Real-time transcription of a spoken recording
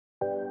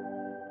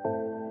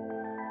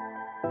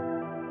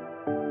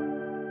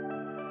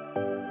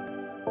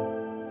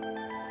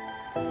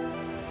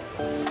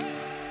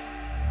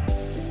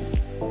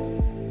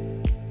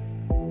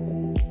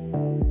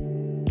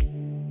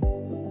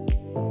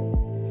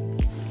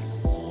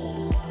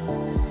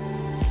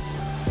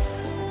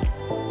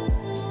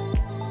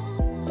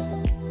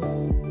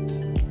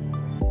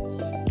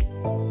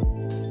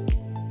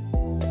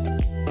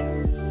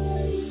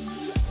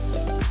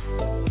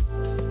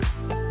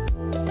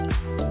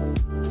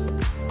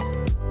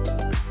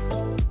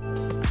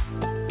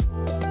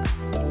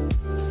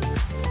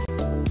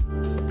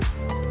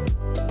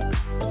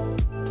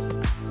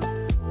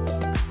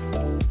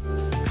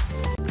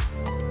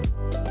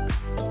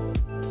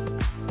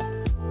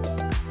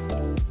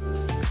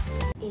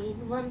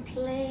one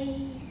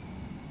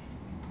place,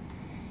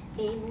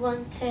 in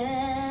one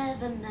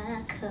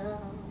tabernacle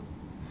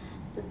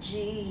with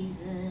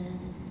Jesus.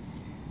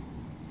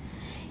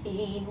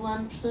 In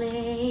one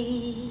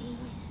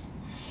place,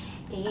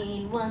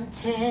 in one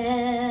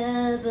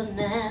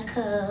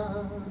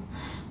tabernacle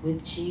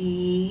with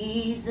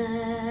Jesus.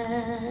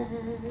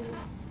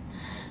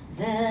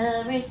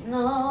 There is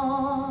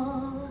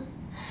no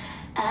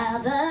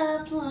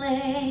other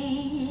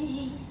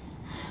place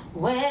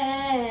where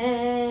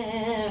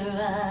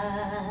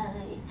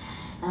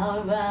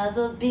I'd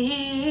rather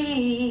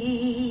be.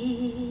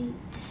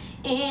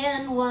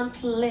 In one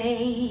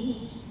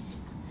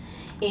place,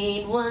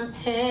 in one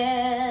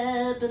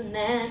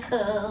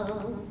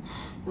tabernacle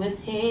with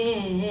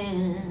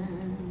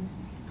Him.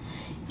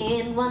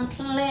 In one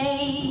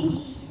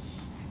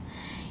place,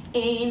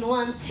 in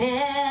one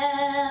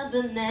tabernacle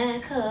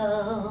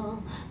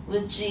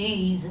with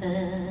Jesus.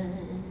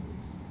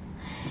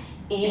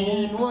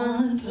 In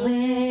one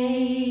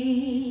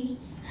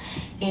place,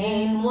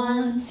 in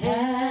one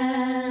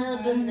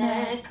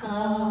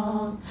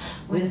tabernacle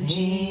with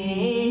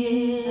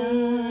Jesus.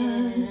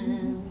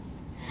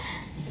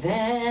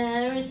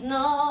 There is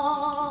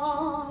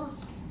no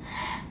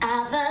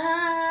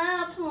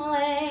other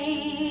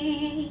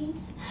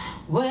place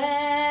where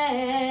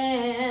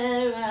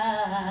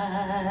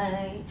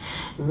I'd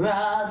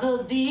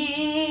rather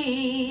be.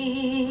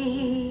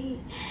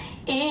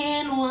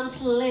 In one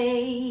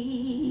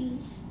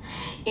place,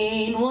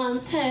 in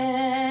one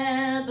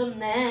tabernacle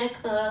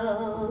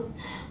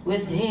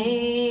with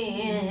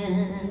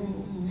Him.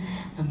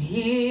 I'm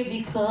here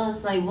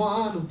because I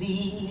want to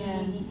be.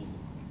 Yes.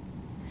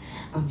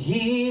 I'm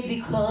here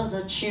because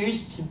I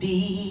choose to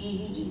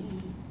be.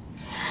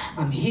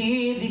 I'm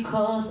here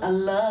because I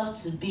love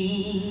to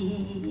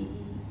be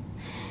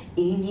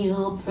in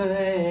your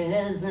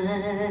presence.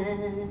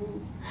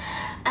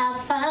 I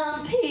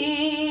found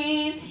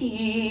peace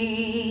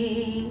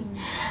here.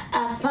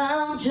 I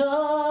found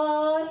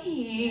joy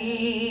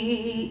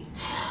here.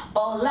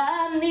 All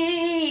I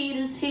need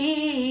is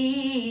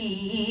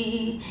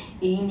here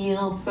in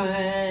your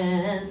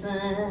presence.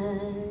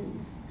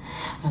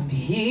 I'm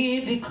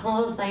here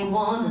because I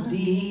want to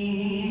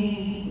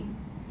be.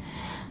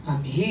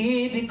 I'm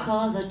here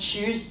because I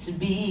choose to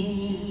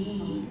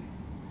be.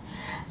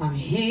 I'm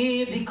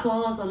here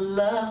because I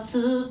love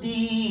to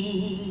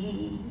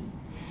be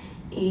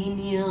in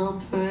your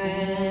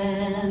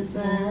presence.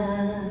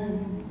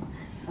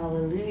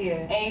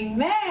 Hallelujah.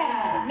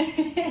 Amen.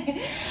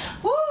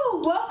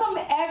 Woo! Welcome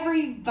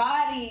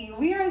everybody.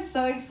 We are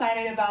so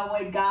excited about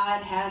what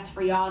God has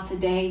for y'all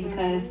today,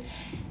 because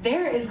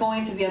there is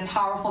going to be a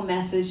powerful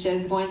message that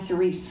is going to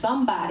reach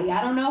somebody.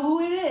 I don't know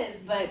who it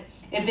is, but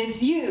if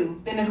it's you,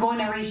 then it's going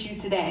to reach you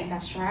today.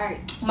 That's right.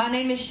 My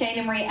name is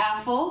Shaina Marie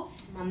Afful.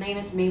 My name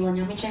is Mabel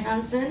Nyamekye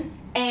Hanson.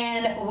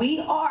 And we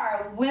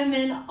are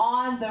women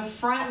on the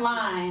front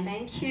line.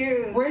 Thank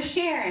you. We're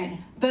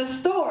sharing the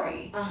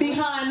story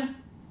behind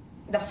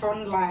the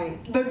front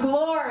line. The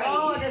glory.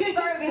 Oh, the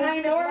story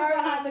behind the glory.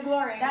 Behind the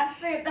glory.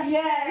 That's it. That's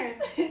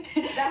it.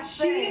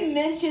 That's she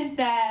mentioned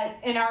that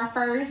in our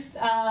first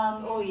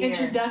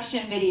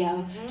introduction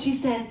video. She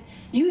said,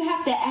 you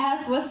have to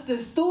ask what's the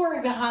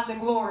story behind the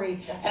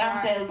glory. That's and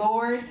I said,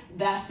 Lord,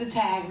 that's the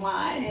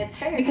tagline.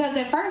 Because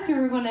at first we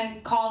were going to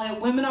call it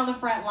Women on the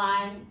Front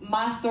Line,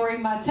 My Story,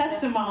 My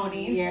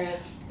Testimonies. Yes.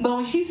 But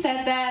when she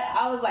said that,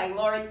 I was like,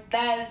 Lord,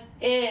 that's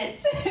it.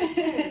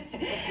 It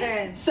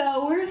is.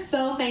 So we're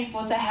so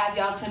thankful to have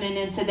y'all tuning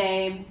in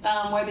today,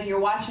 whether you're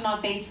watching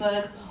on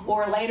Facebook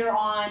or later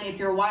on if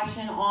you're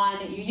watching on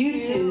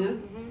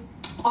YouTube.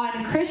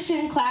 On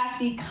Christian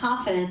Classy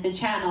Confident, the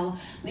channel,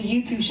 the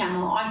YouTube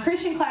channel. On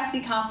Christian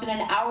Classy Confident,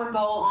 our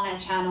goal on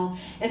that channel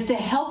is to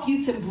help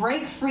you to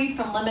break free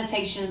from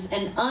limitations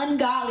and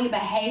ungodly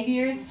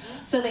behaviors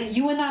so that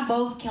you and I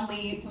both can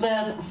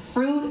live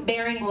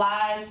fruit-bearing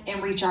lives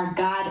and reach our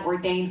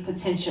God-ordained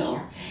potential.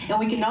 And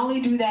we can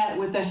only do that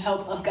with the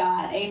help of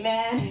God.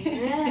 Amen?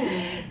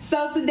 Amen.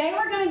 So today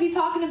we're going to be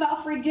talking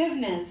about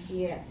forgiveness.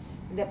 Yes.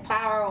 The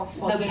power of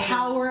forgiveness. The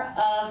power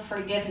of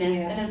forgiveness.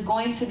 Yes. And it's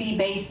going to be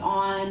based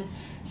on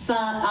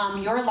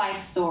your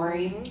life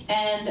story.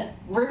 And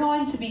we're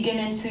going to be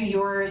getting into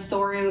your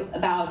story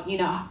about,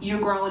 you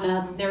growing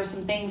up. There were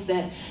some things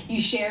that you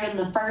shared in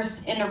the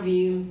first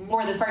interview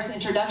or the first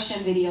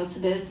introduction video to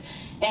this.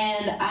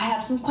 And I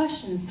have some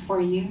questions for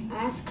you.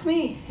 Ask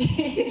me.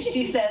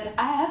 She says,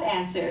 I have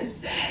answers.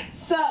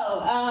 So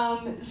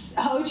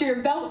hold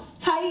your belts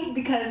tight,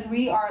 because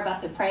we are about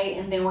to pray,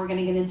 and then we're going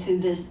to get into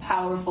this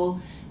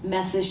powerful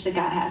message that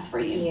God has for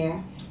you.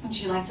 Yeah. Would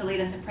you like to lead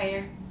us in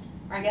prayer?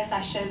 Or I guess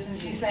I should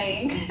since you're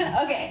saying.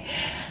 Okay.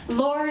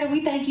 Lord,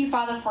 we thank you,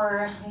 Father,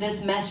 for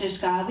this message,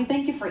 God. We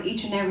thank you for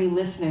each and every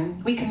listener.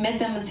 We commit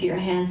them into your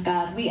hands,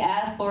 God. We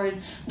ask,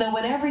 Lord, that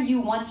whatever you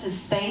want to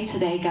say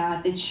today,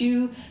 God, that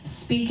you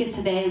speak it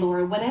today,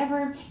 Lord.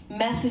 Whatever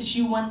message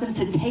you want them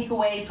to take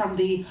away from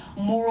the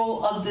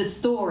moral of the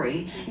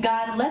story,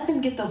 God, let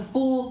them get the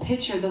full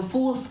picture, the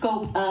full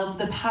scope of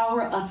the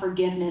power of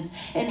forgiveness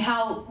and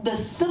how the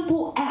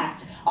simple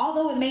act,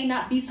 although it may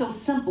not be so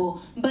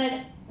simple, but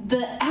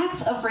the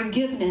act of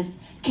forgiveness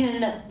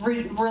can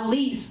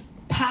release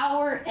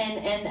power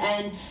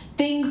and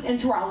things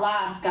into our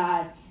lives,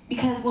 God.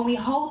 Because when we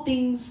hold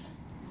things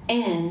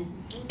in,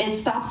 it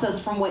stops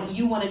us from what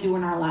you want to do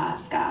in our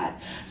lives, God.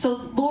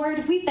 So,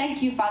 Lord, we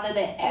thank you, Father,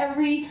 that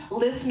every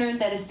listener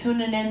that is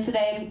tuning in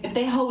today, if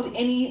they hold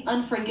any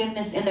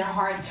unforgiveness in their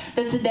heart,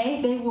 that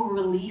today they will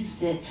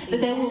release it,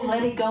 that they will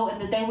let it go, and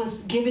that they will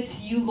give it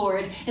to you,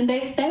 Lord. And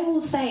they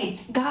will say,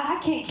 God, I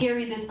can't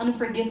carry this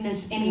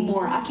unforgiveness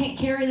anymore. I can't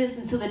carry this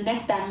into the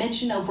next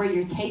dimension of where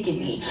you're taking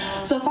me.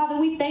 So, Father,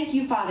 we thank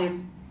you, Father,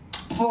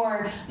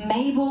 for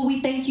Mabel.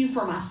 We thank you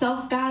for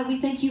myself, God. We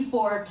thank you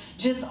for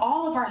just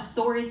all of our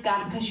stories,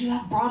 God, because you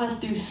have brought us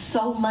through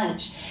so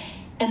much.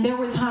 And there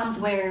were times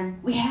where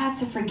we had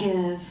to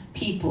forgive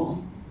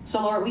people.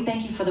 So, Lord, we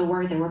thank you for the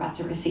word that we're about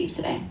to receive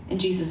today. In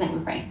Jesus' name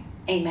we pray.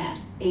 Amen.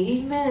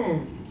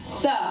 Amen.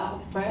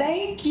 So,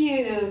 thank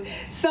you.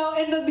 So,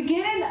 in the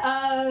beginning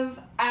of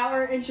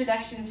our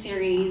introduction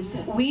series,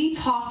 we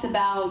talked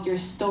about your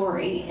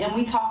story, and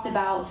we talked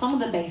about some of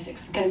the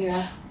basics,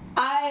 because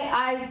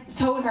I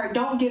told her,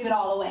 don't give it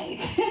all away.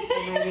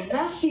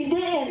 She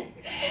did.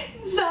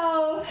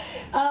 So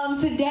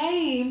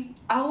today,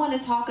 I want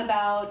to talk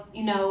about,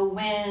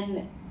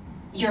 when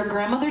your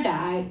grandmother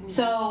died.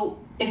 So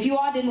if you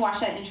all didn't watch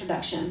that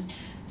introduction,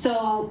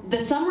 so the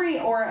summary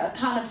or a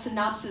kind of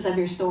synopsis of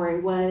your story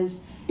was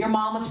your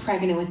mom was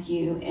pregnant with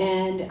you,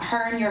 and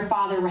her and your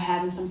father were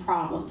having some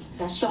problems.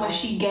 That's right. When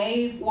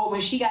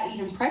she got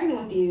even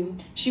pregnant with you,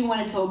 she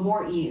wanted to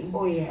abort you.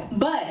 Oh, yes.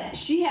 But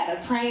she had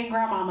a praying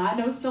grandmama. I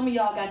know some of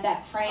y'all got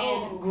that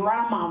praying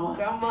grandmama.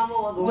 Grandmama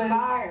was on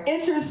fire.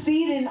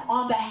 Interceding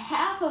on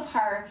behalf of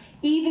her,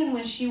 even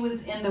when she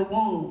was in the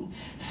womb.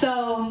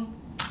 So,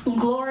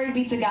 glory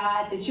be to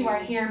God that you are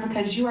here,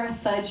 because you are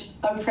such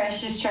a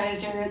precious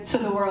treasure to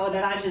the world,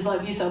 and I just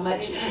love you so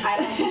much. I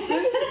love you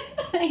too.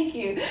 Thank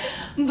you.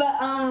 But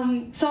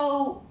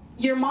so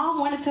your mom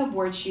wanted to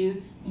abort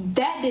you.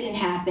 That didn't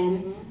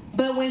happen.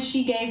 But when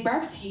she gave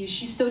birth to you,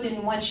 she still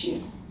didn't want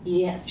you.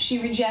 Yes. She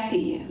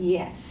rejected you.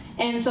 Yes.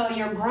 And so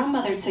your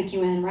grandmother took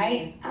you in,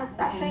 right? I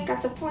think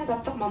at the point I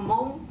thought my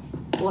mom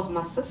was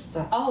my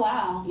sister. Oh,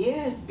 wow.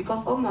 Yes,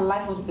 because all my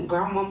life was with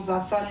grandmom, so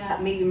I thought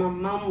that maybe my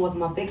mom was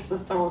my big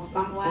sister or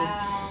something.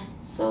 Wow.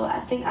 So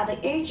I think at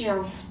the age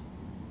of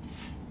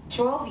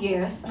 12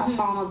 years, I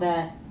found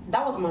out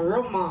that was my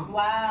real mom.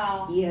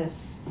 Wow.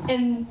 Yes.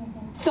 And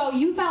so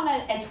you found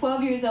out at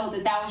 12 years old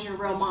that was your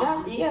real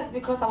mom? Yes,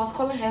 because I was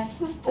calling her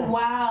sister.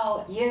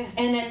 Wow. Yes.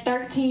 And at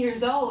 13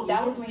 years old,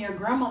 that was when your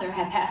grandmother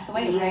had passed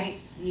away, right?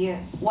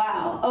 Yes.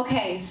 Wow.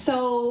 Okay,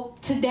 so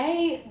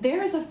today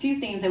there's a few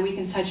things that we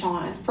can touch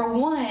on. For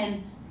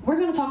one, we're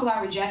going to talk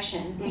about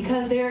rejection,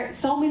 because there are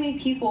so many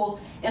people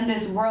in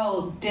this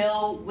world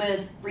deal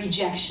with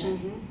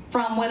rejection,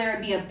 from whether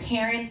it be a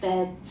parent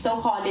that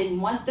so-called didn't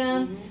want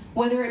them,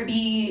 whether it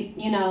be,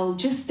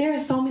 just there are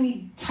so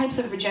many types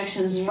of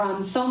rejections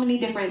from so many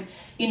different,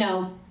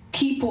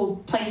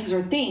 people, places,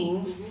 or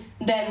things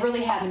that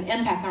really have an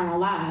impact on our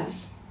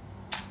lives.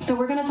 So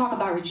we're going to talk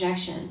about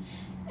rejection,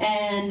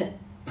 and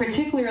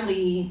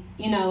particularly,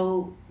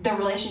 the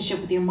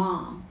relationship with your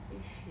mom.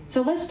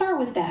 So let's start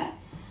with that.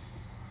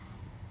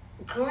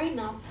 Growing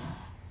up,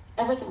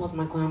 everything was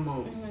my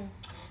grandma.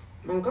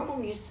 My grandma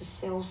used to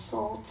sell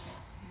salt.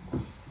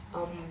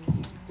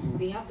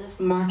 We have this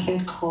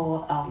market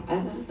called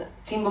this is the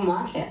timber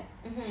market.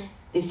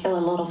 They sell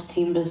a lot of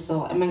timber,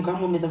 and my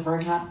grandma is a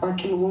very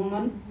hardworking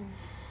woman.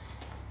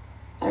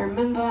 I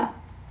remember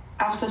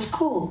after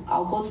school,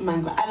 I'll go to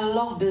I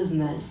love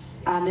business.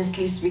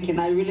 Honestly speaking,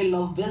 I really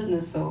love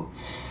business. So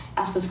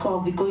after school,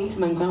 I'll be going to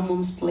my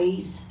grandmom's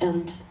place,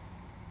 and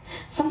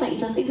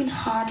sometimes it was even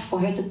hard for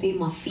her to pay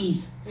my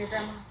fees. Your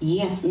grandma?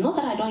 Yes, not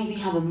that I don't even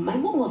have my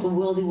mom was a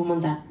wealthy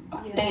woman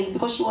then,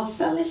 because she was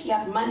selling, she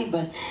had money,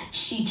 but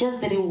she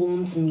just didn't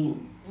want me.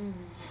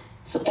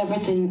 So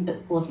everything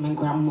was my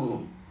grandma.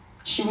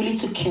 She really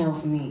took care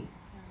of me.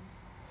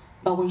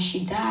 But when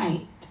she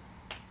died,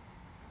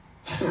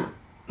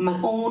 my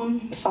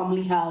own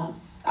family house,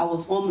 I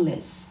was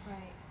homeless.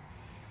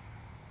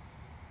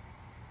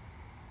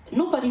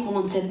 Nobody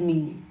wanted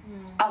me.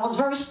 I was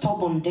very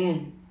stubborn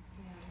then.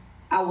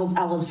 I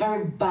was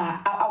very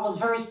bad. I was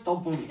very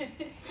stubborn.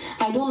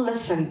 I don't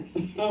listen.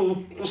 I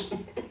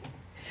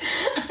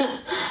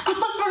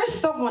was very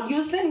stubborn.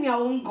 You send me, I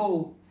won't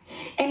go.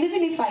 And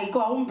even if I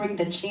go, I won't bring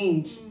the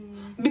change.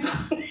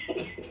 Because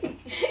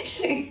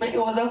it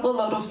was a whole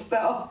lot of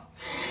stuff.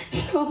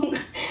 So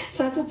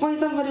at the point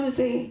somebody would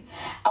say,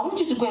 I want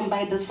you to go and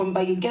buy this from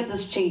you get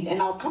this change,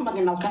 and I'll come back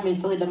and I'll come and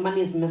tell you the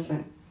money is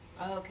missing.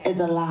 is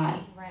a lie.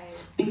 Right.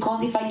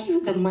 Because if I give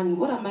you the money,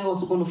 what am I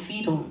also going to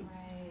feed on?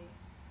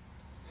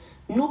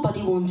 Right.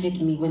 Nobody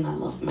wanted me when I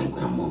lost my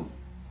grandma.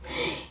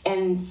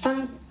 And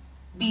thank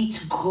be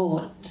to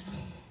God,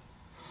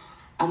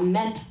 I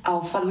met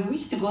our father. We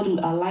used to go to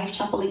our Life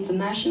Chapel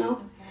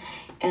International,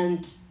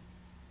 and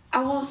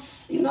I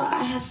was,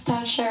 I had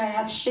stature, I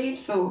had shape,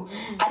 so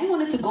I didn't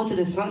want to go to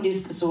the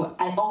Sundays, so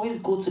I always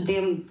go to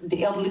them,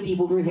 the elderly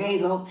people,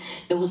 rehearsals.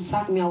 They would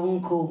sack me, I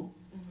won't go.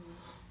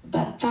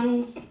 But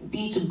thanks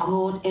be to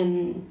God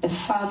and the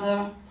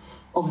father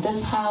of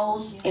this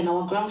house and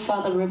our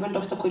grandfather, Reverend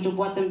Dr. Kojo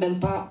Boateng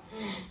Bempa,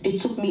 they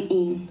took me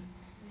in.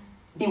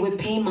 They were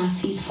paying my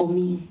fees for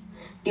me.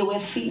 They were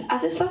feeding. I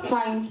said,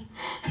 sometimes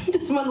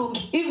this man will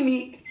give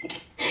me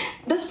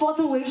this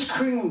bottle wave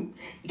cream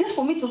just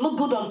for me to look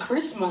good on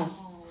Christmas.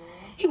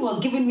 He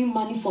was giving me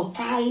money for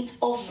tithes,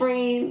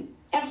 offering,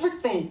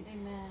 everything.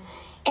 Amen.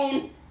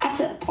 And at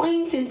a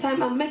point in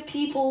time, I met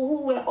people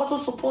who were also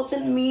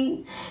supporting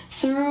me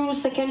through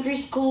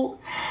secondary school.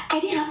 I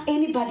didn't have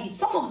anybody.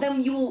 Some of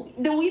them,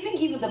 they will even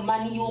give you the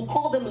money. You will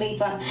call them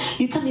later.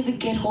 You can't even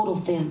get hold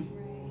of them.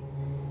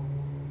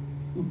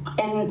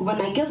 And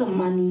when I get the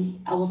money,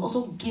 I was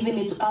also giving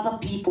it to other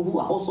people who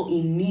are also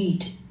in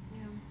need.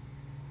 Yeah.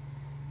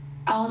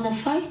 I was a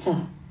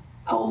fighter.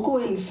 I will go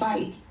and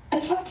fight.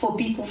 I fight for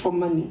people for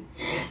money.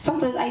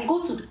 Sometimes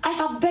I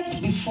have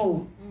begged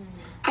before.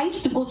 I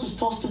used to go to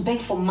stores to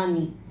beg for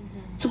money,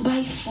 to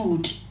buy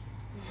food.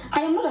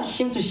 I am not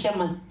ashamed to share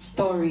my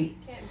story.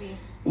 Can't be.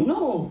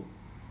 No,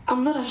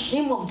 I'm not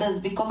ashamed of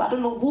this because I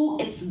don't know who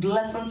it's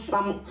blessing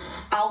some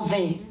out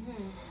there.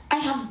 I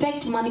have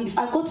begged money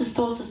before. I go to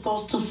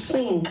stores to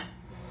sing.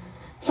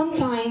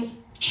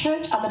 Sometimes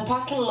church at the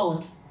parking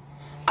lot,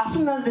 as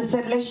soon as they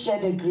said, let's share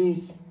the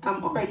grace,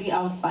 I'm already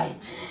outside.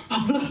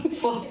 I'm looking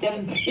for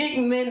the big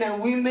men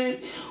and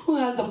women who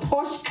have the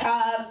Porsche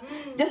cars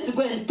just to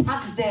go and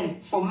tax them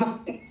for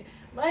money.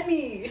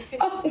 Money.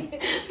 Oh,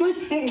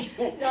 money.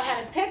 Know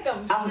how to pick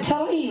them. I'm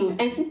telling you,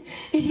 and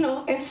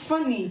it's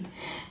funny.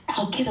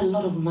 I'll get a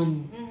lot of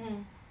money,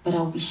 but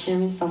I'll be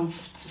sharing some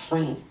to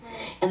friends.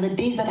 And the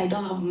days that I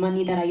don't have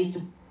money, that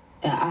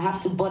I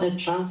have to board a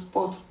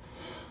transport,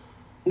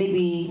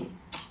 maybe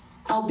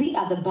I'll be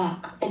at the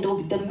back, and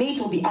the mate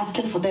will be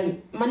asking for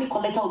them. Money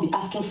collector will be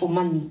asking for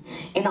money,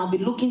 and I'll be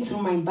looking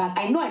through my bag.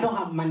 I know I don't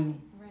have money.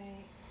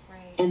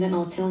 Right. And then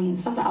I'll tell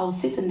him, sometimes I'll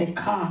sit in the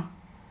car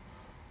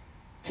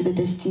to the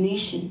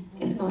destination,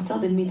 and then I'll tell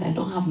the mate I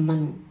don't have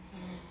money.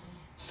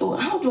 So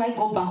how do I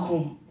go back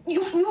home?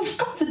 You've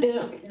come to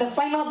the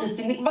final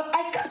destination, but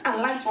I can't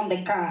alight from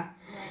the car.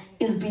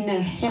 It's been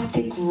a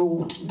hectic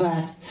road,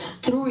 but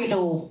through it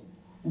all,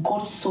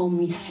 God saw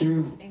me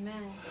through.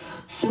 Amen.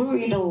 Through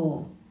it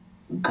all,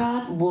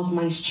 God was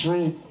my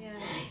strength. Yes.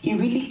 He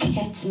really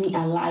kept me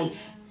alive.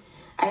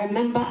 I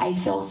remember I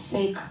felt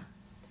sick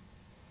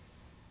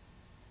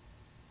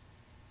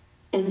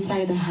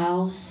inside the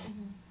house.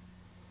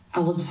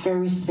 I was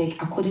very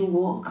sick. I couldn't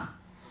walk.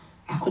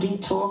 I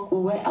couldn't talk.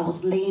 Where I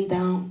was laying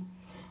down,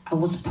 I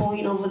was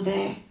pouring over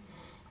there.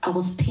 I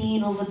was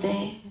peeing over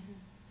there.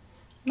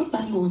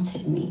 Nobody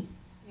wanted me.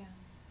 Yeah.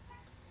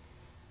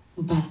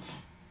 But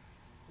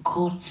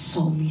God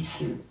saw me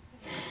through.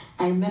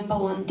 I remember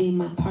one day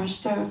my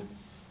pastor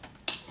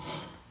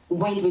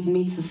went with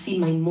me to see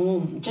my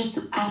mom just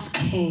to ask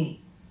her,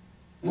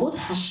 what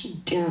has she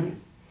done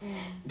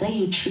that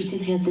you're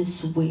treating her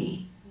this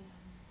way?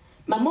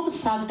 My mom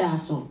said that,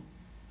 so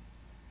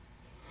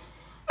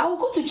I will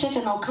go to church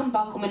and I'll come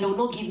back home and they will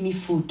not give me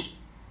food.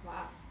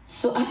 Wow.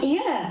 So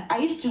I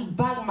used to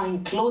bag my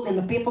clothes in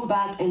a paper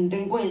bag and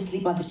then go and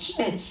sleep at the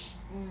church.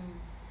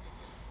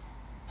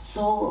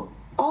 So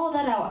all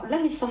that,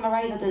 let me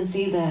summarize it and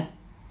say that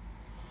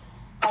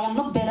I am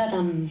not better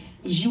than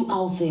you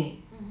out there.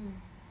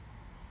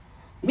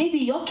 Maybe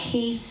your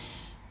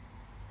case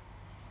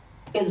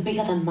is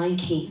bigger than my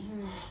case.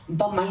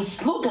 But my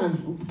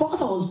slogan,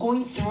 because I was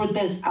going through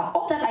this,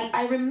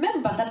 I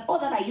remember that all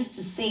that I used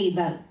to say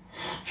that,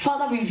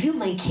 Father, review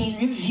my case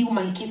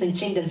and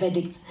change the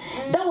verdict.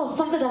 That was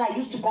something that I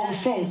used to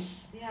confess.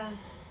 Yeah.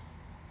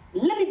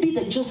 Let me be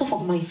the Joseph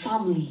of my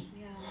family.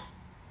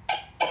 Yeah.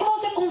 It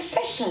was a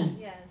confession.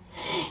 Yes.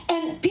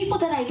 And people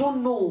that I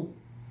don't know,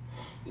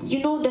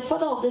 the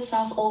father of this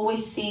house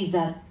always says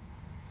that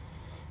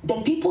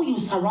the people you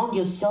surround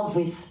yourself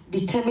with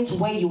determines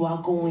where you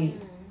are going.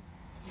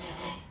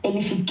 And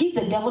if you give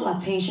the devil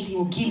attention, he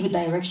will give you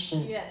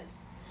direction. Yes.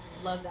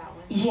 Love that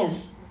one.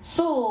 Yes.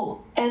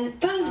 So, and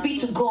thanks be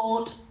to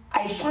God,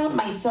 I found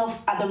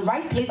myself at the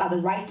right place at the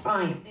right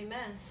time.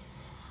 Amen.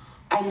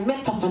 I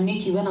met Papa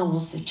Nicky when I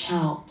was a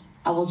child.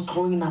 I was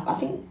growing up, I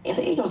think at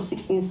the age of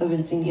 16,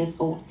 17 years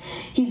old.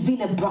 He's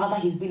been a brother,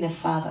 he's been a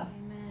father.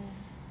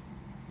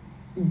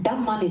 Amen. That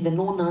man is a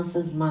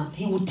no-nonsense man.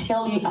 He will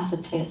tell you as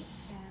it is.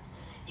 Yes.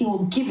 He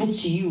will give it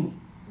to you.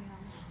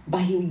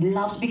 But he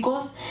loves,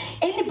 because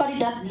anybody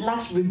that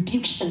lacks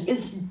rebuction,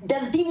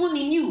 there's demon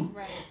in you.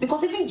 Right.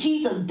 Because even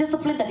Jesus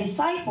disciplined the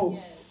disciples.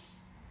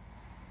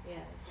 Yes.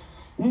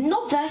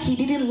 Not that he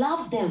didn't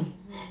love them.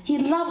 He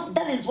loved,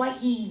 that is why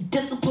he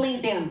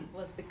disciplined them. It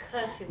was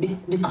because he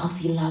loved them. Because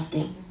he loved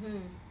them.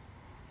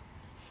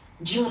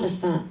 Do you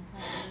understand?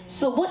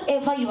 So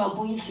whatever you are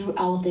going through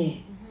out there,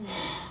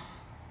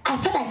 I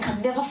thought I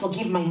can never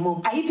forgive my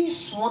mom. I even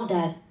swore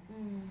that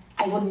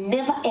I would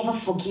never ever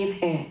forgive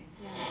her.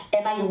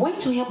 And I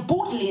went to her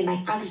boldly and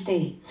I asked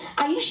her,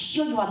 are you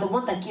sure you are the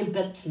one that gave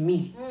birth to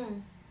me?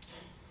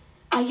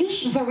 Are you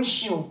very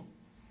sure?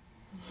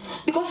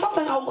 Because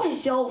sometimes I'll go and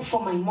sell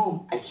for my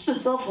mom. I used to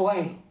sell for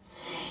her.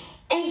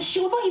 And she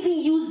will not even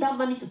use that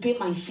money to pay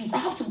my fees. I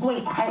have to go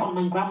and cry on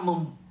my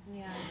grandmom.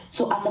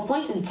 So at a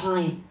point in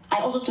time, I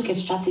also took a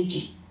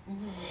strategy.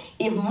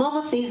 If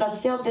mama says that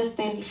sell this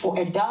thing for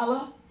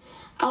 $1,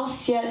 I'll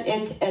sell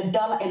it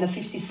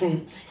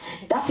 $1.50.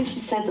 That 50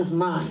 cents is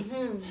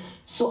mine.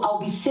 So I'll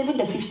be saving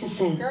the 50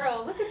 cents.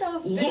 Girl, look at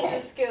those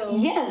business skills.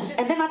 Yes,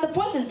 and then at a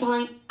point in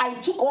time, I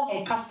took all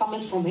her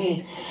customers from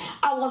her.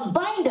 I was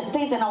buying the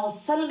things and I was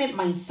selling it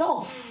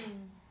myself.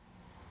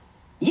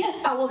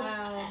 Yes, I was.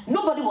 Wow.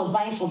 Nobody was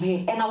buying from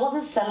her, and I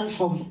wasn't selling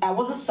for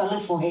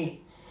her.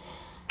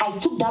 I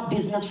took that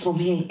business from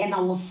her and I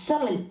was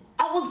selling.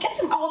 I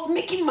was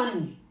making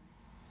money.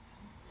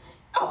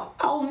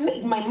 I'll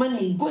make my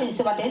money, go and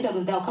save. At the end of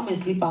the day, I'll come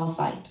and sleep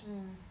outside.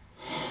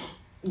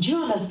 Do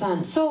you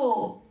understand?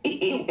 So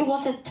it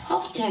was a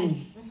tough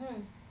journey.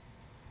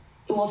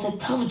 It was a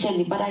tough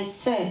journey, but I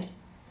said,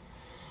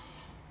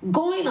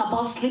 going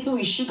about sleeping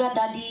with sugar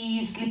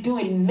daddies, sleeping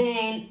with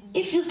men,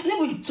 if you sleep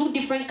with two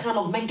different kind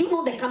of men, do you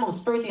know the kind of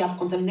spirit you have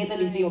contaminated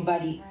into your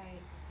body? Right.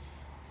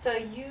 So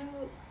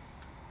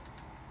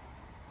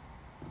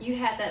you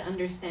had that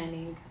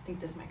understanding. I think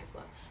this mic is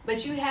low.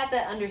 But you had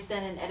that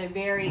understanding at a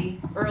very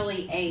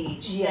early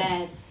age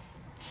that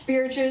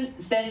spirits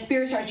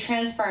are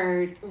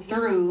transferred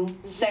through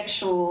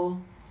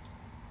sexual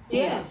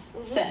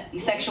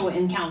sexual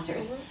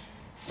encounters.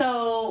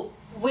 So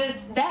with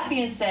that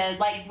being said,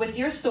 like with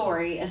your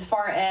story, as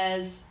far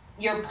as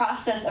your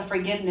process of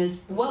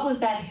forgiveness, what was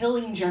that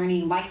healing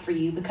journey like for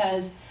you?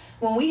 Because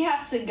when we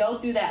have to go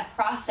through that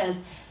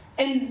process,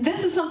 and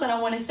this is something I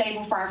want to say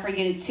before I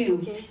forget it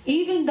too,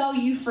 even though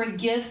you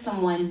forgive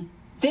someone,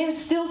 there's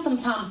still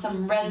sometimes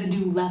some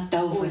residue left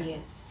over.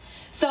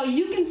 So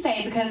you can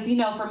say, because, you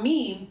know, for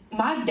me,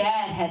 my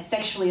dad had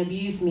sexually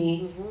abused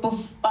me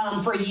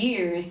for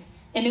years.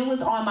 And it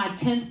was on my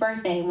 10th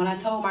birthday when I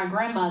told my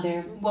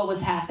grandmother what was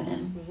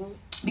happening.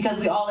 Because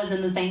we all lived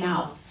in the same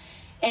house.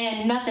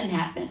 And nothing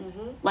happened.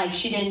 Like,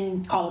 she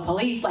didn't call the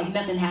police, like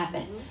nothing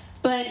happened.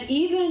 But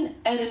even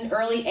at an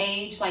early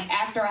age, like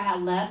after I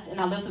had left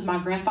and I lived with my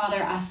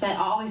grandfather, I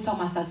always told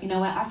myself, you know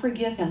what, I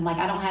forgive him. Like,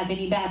 I don't have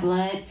any bad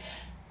blood.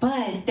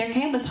 But there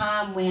came a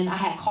time when I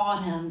had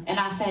called him and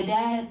I said,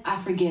 Dad,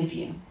 I forgive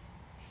you.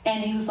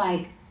 And he was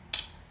like,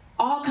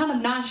 all kind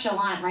of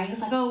nonchalant, right? He was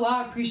like, oh, well,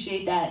 I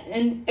appreciate that.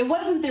 And it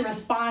wasn't the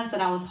response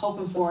that I was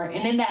hoping for.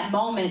 And in that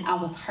moment, I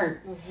was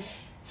hurt.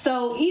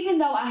 So even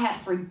though I had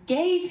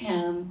forgave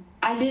him,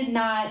 I did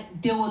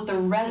not deal with the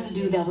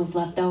residue that was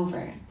left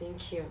over.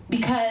 Thank you.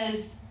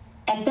 Because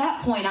at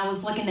that point, I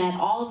was looking at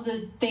all of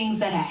the things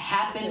that had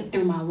happened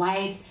through my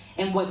life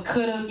and what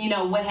could have, you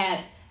know, what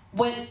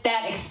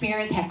that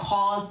experience had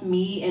caused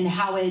me and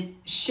how it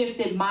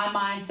shifted my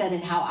mindset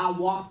and how I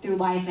walked through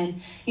life.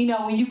 And, you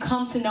know, when you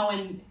come to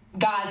knowing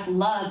God's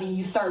love and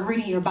you start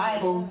reading your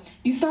Bible,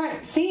 you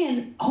start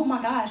seeing, oh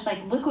my gosh,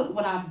 like, look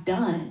what I've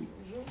done.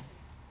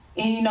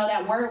 And, you know,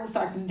 that word will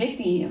start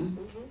convicting you.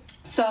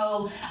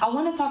 So I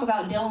want to talk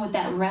about dealing with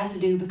that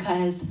residue,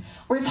 because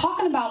we're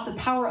talking about the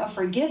power of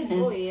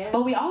forgiveness,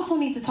 but we also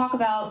need to talk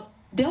about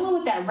dealing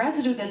with that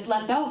residue that's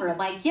left over.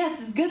 Like,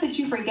 yes, it's good that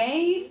you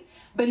forgave,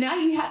 but now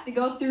you have to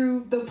go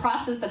through the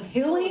process of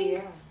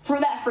healing for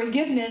that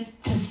forgiveness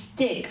to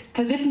stick.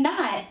 Because if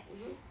not,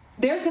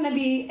 there's going to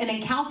be an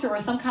encounter or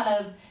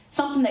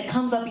something that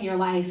comes up in your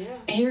life,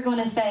 and you're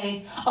going to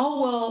say,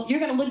 oh, well, you're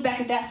going to look back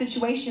at that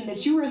situation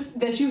that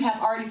you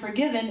have already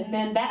forgiven, and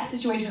then that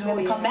situation is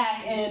going to come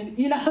back, and,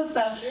 you know,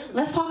 so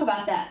let's talk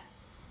about that.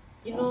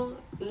 You know,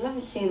 let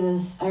me say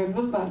this. I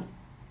remember,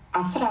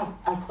 I thought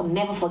I could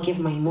never forgive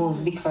my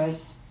mom,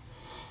 because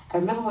I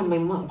remember when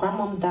my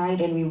grandmom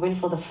died and we went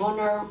for the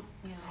funeral,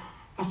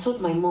 I told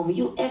my mom,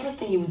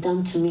 everything you've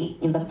done to me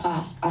in the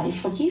past, I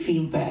forgive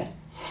you, but,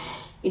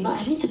 you know,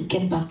 I need to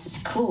get back to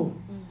school.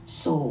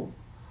 So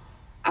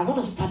I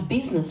want to start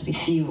business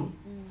with you.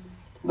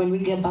 When we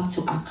get back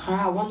to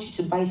Accra, I want you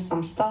to buy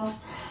some stuff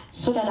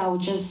so that I will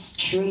just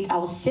trade, I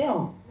will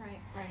sell.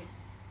 Right.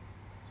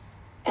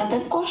 And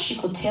then all she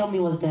could tell me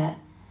was that,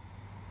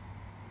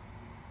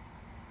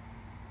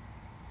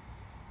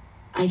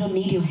 I don't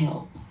need your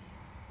help.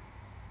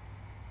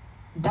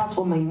 That's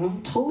what my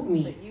mom told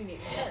me. But you need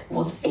her. It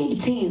was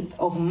 18th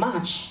of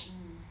March.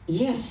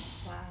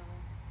 Yes. Wow.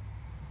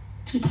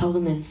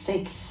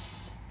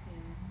 2006.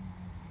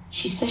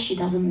 She said she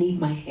doesn't need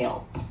my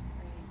help.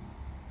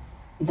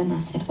 Then I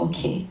said,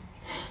 okay.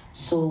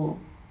 So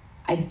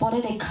I bought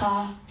a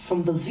car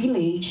from the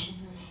village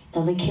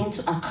and then came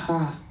to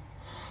Accra.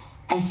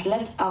 I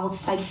slept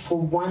outside for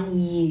 1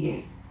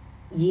 year.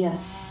 Yes.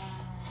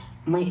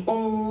 my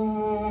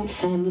own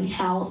family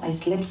house. I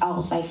slept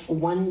outside for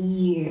 1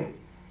 year.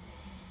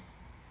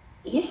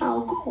 Yeah,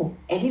 I'll go.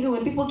 And even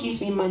when people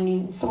give me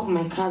money, some of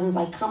my cousins,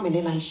 I come and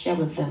then I share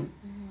with them.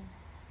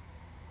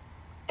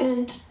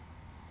 And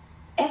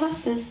ever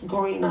since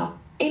growing up,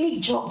 any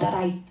job that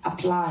I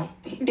apply,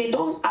 they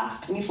don't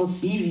ask me for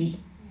CV.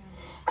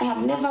 I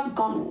have never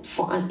gone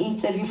for an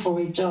interview for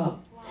a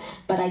job,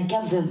 but I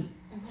get them.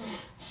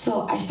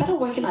 So I started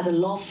working at a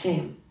law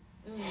firm.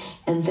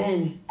 And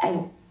then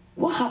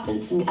what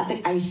happened to me, I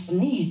think I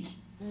sneezed.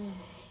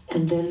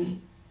 And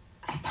then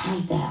I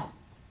passed out.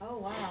 Oh,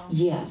 wow.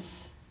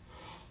 Yes.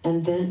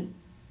 And then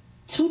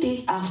 2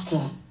 days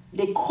after,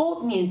 they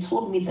called me and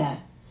told me that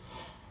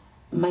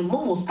my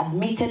mom was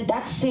admitted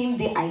that same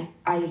day I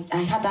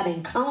had that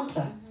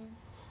encounter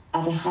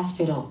at the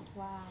hospital.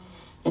 Wow.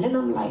 And then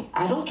I'm like,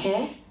 I don't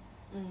care.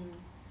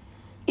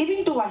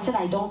 Even though I said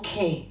I don't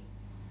care,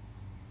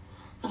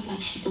 I'm like,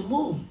 she's a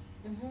mom.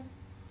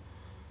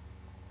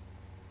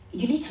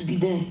 You need to be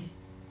there.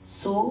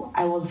 So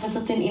I was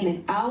visiting in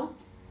and out.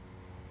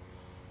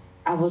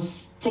 I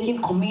was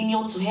taking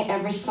communion to her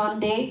every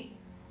Sunday.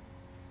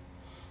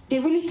 They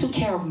really took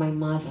care of my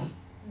mother.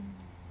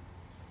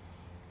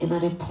 And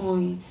at a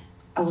point,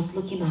 I was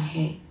looking at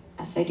her.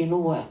 I said, you know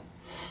what?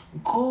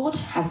 God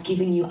has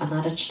given you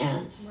another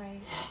chance.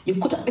 Right.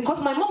 You could,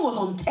 because my mom was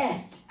on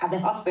test at the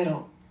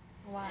hospital.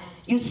 Wow.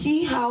 You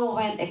see how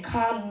when a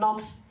car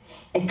knocks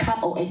a cat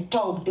or a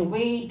dog, the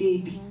way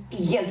they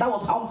yes, that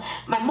was how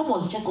my mom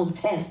was just on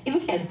test.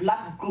 Even her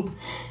blood group,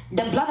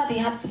 the blood that they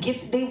had to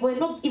give, they were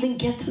not even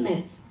getting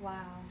it. Wow.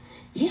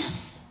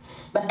 Yes.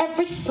 But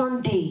every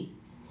Sunday,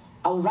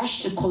 I'll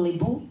rush to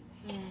Kolebu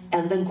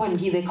and then go and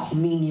give her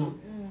communion.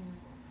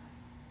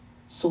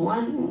 So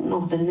one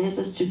of the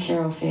nurses took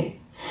care of her.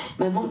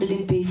 My mom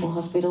didn't pay for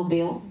hospital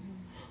bill.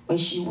 When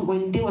she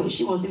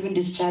was even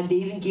discharged, they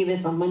even gave her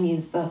some money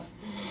and stuff.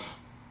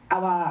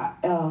 Our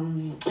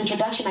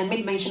introduction, I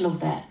made mention of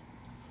that.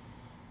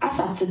 As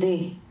of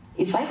today,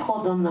 if I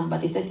call them number,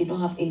 they said they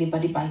don't have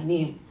anybody by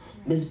name,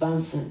 Miss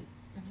Banson.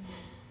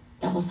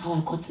 That was how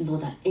I got to know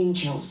that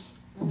angels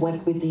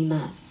work within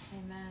us.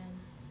 Amen.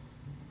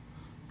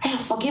 I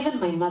have forgiven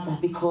my mother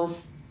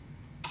because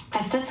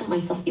I said to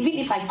myself, even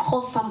if I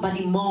call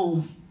somebody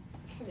mom,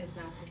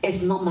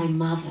 it's not my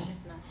mother.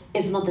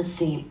 It's not the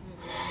same.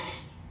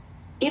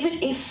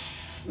 Even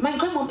if my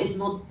grandmom is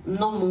no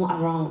more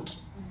around,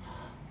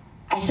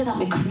 I said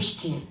I'm a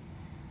Christian.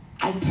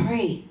 I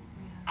pray.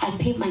 I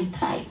pay my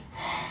tithe.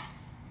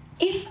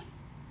 If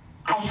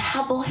I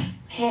harbor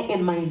her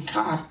in my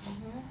heart,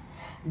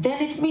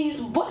 then it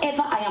means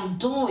whatever I am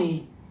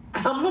doing,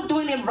 I'm not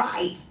doing it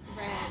right.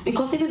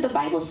 Because even the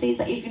Bible says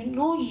that if you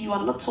know you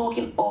are not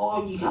talking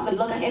or you have a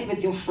loggerhead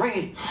with your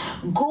friend,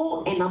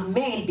 go and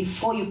amend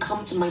before you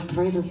come to my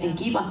presence and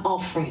give an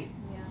offering.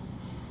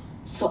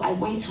 So I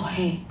went to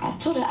her. I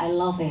told her I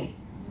love her.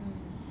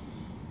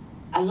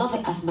 I love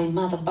her as my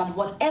mother, but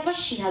whatever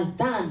she has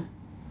done,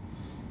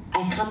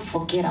 I can't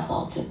forget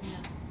about it.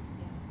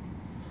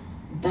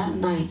 That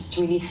night,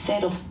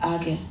 23rd of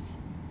August,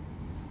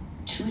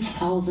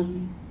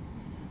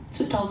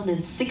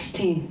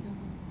 2016,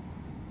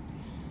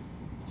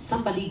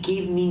 somebody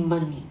gave me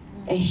money,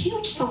 a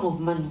huge sum of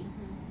money,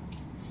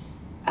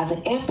 at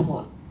the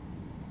airport.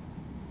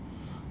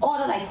 All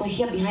that I could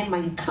hear behind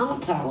my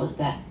counter was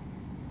that,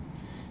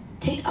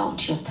 take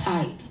out your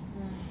tithe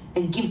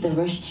and give the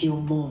rest to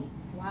your mom.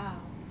 Wow.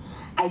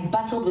 I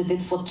battled with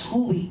it for 2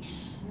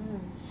 weeks.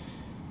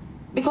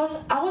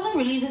 Because I wasn't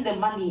releasing the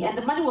money and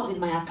the money was in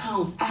my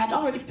account. I had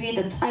already paid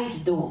the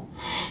tithes though.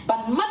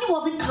 But money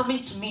wasn't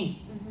coming to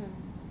me.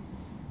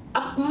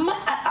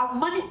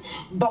 Money,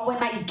 but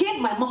when I gave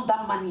my mom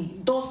that money,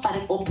 doors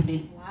started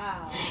opening.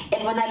 Wow.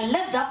 And when I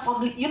left that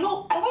family, you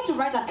know, I went to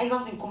write an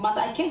exam in Kumasi.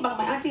 I came back,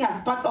 my auntie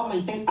has packed all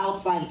my things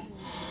outside.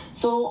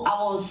 So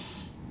I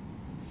was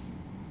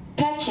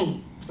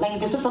perching. Like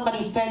this is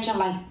somebody's perching,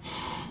 like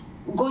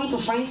going to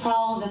friend's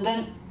house and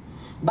then,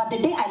 but the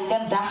day I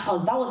left that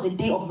house, that was the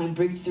day of my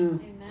breakthrough.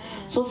 Amen.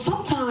 So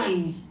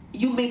sometimes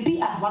you may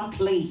be at one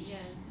place.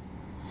 Yes.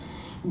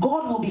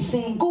 God will be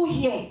saying, go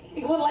here.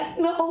 You're like,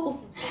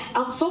 no,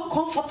 I'm so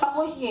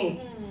comfortable here.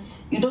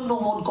 You don't know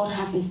what God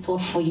has in store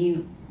for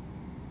you.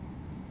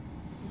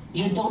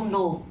 You don't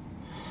know.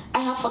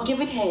 I have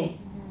forgiven her.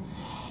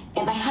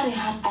 And I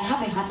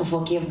have a heart of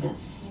forgiveness.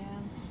 Yeah.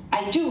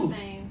 I do.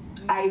 Same.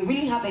 I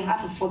really have a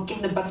heart of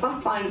forgiveness. But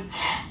sometimes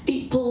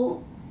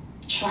people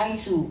try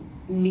to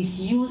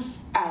misuse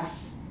us.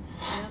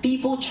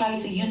 People try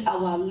to use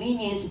our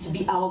leniency to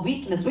be our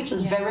weakness, which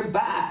is very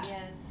bad. Yes.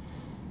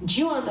 Do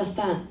you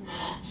understand?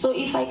 So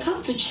if I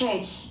come to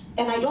church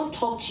and I don't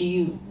talk to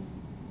you,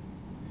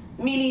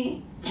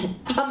 meaning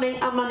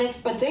I'm an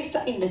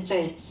spectator in the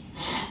church,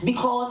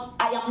 because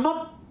I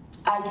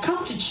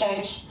come to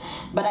church,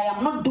 but I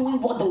am not doing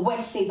what the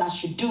word says I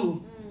should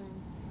do.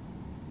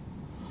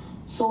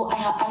 So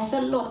I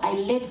said, Lord, I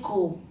let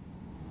go.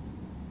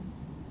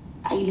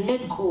 I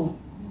let go.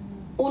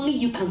 Only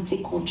you can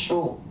take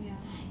control.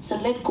 So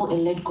let go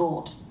and let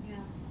God.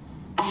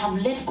 I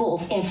have let go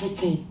of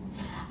everything.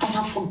 I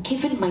have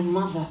forgiven my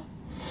mother.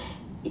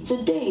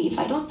 Today, if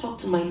I don't talk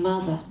to my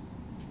mother,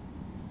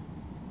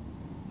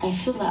 I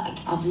feel like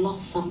I've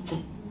lost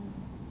something.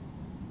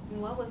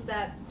 What was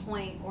that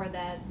point or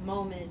that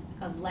moment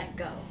of let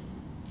go?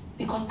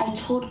 Because I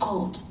told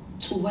God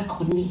to work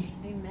on me.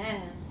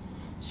 Amen.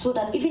 So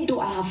that even though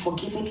I have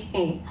forgiven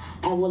her,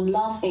 I will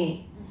love her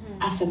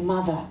as a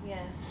mother.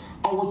 Yes.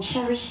 I will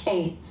cherish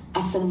her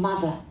as a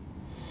mother.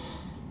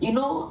 You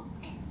know,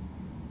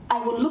 I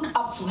will look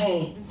up to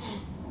her.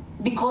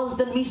 Because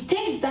the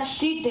mistakes that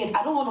she did,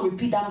 I don't want to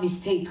repeat that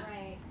mistake.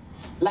 Right.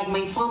 Like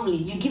my family,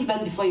 you give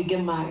birth before you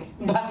get married.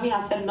 But me,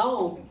 I said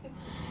no.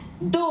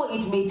 Though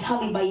it may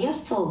tally, but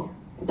yes, still,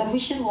 the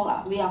vision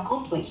will be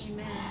accomplished.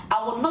 Amen.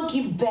 I will not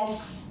give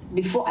birth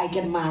before I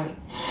get married.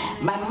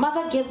 Amen. My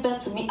mother gave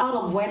birth to me out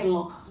of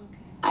wedlock.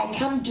 I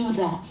can't do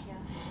that. Yeah.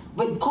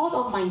 With God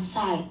on my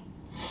side,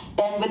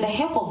 and with the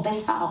help of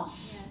this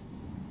house, Yes.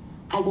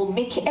 I will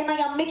make it, and I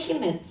am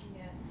making it.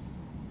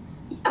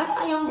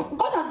 I am.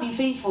 God has been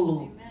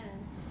faithful, Amen.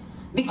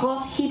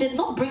 because He did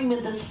not bring me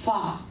this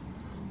far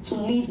to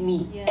leave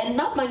me. Yes. And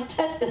now my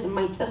test is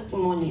my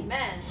testimony.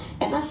 Amen.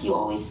 And as you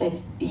always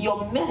said,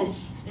 your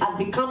mess has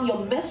become your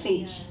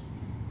message. Yes.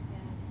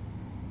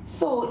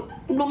 So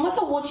no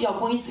matter what you are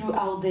going through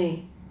out there,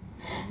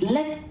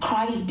 let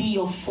Christ be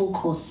your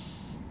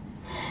focus.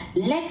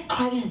 Let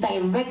Christ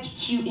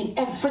direct you in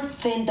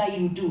everything that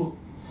you do.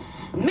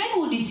 Men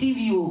will deceive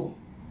you.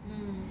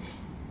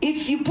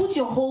 If you put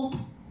your hope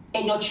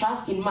and your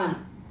trust in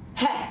man,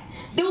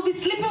 they will be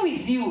sleeping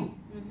with you.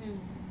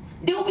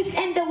 They will be,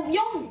 and the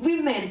young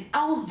women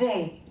out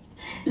there,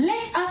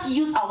 let us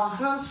use our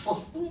hands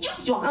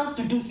use your hands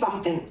to do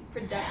something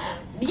Productive.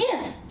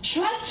 Yes,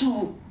 try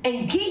to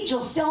engage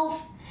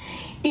yourself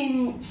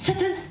in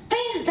certain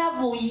things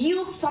that will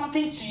yield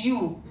something to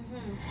you,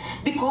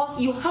 because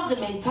you have the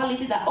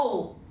mentality that,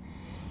 oh,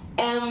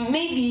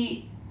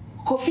 maybe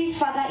Kofi's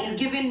father is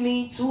giving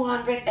me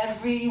 200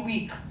 every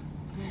week.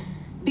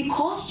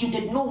 Because you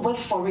did not work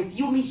for it,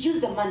 you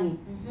misuse the money.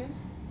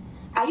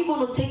 Are you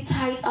going to take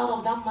tithe out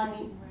of that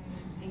money?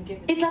 And give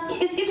it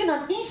It's even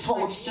an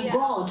insult to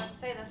God. I'd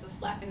say that's a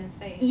slap in his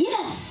face.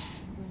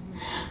 Yes.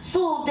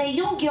 So the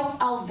young girls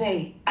out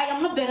there, I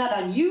am not better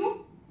than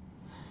you.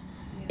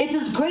 It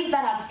is grace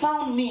that has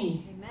found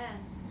me. Amen.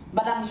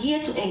 But I'm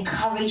here to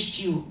encourage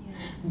you.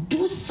 Yes.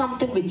 Do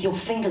something with your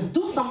fingers.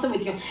 Do something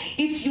with your.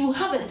 If you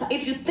have it,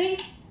 if you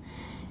think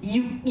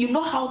you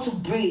know how to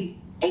braid,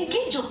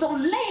 engage yourself.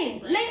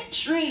 Learn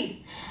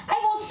trade. I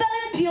was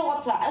selling pure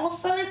water. I was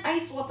selling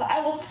ice water.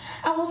 I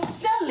was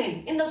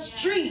selling in the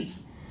street.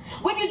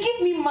 When you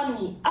give me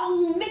money, I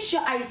will make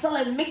sure I sell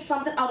and make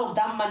something out of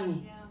that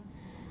money. Yeah.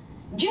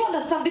 Do you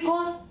understand?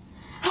 Because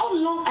how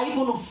long are you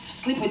going to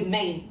sleep with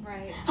men?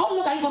 Right. How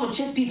long are you going to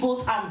chase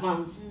people's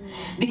husbands?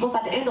 Because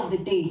at the end of the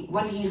day,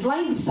 when he's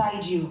lying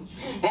beside you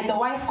and the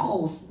wife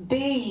calls,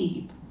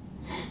 babe,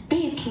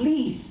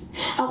 please,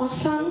 our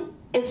son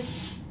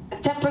is,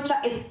 temperature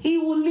is, he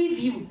will leave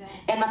you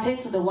and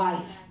attend to the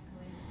wife.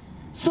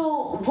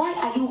 So why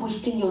are you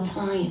wasting your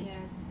time? Yes.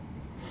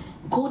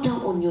 Go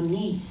down on your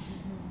knees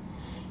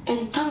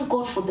and thank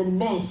God for the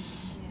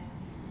mess.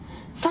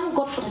 Thank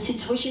God for the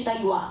situation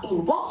that you are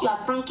in. Once you are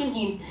thanking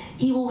Him,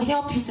 He will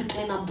help you to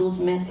clean up those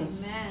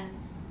messes. Amen.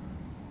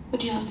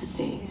 What do you have to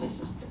say, my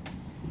sister?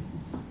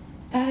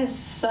 That is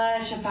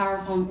such a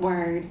powerful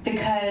word,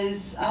 because,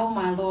 oh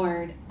my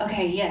Lord.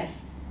 Okay, yes.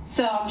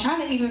 So I'm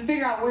trying to even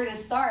figure out where to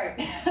start.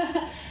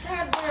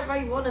 Start wherever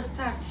you want to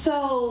start.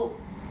 So,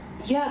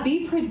 yeah,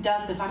 be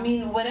productive. I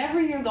mean,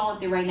 whatever you're going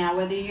through right now,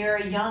 whether you're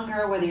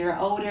younger, whether you're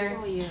older,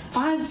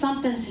 find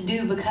something to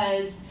do,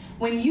 because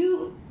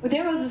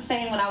there was a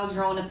saying when I was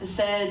growing up that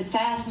said,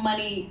 fast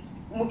money,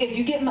 if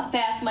you get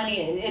fast money,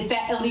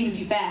 it leaves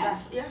you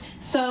fast. Yeah.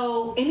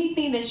 So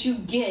anything that you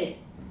get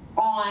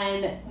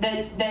on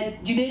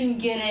that you didn't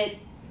get it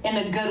in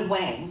a good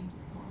way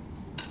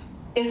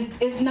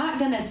is not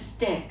gonna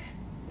stick.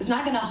 It's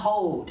not gonna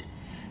hold.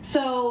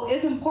 So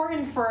it's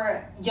important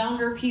for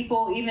younger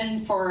people,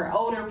 even for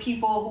older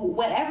people, who,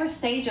 whatever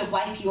stage of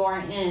life you are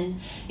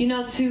in,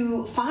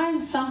 to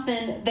find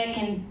something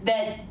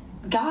that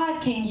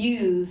God can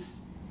use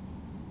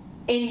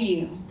in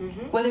you.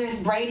 Whether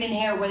it's braiding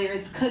hair, whether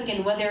it's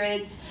cooking, whether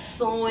it's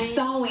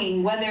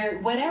sewing,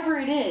 whatever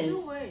it is.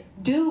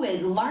 Do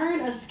it.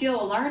 Learn a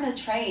skill, learn a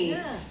trade.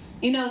 Yes.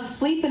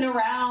 Sleeping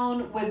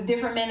around with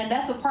different men, and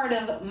that's a part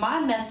of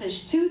my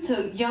message too,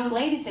 to young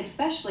ladies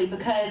especially,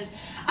 because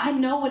I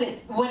know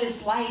what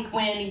it's like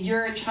when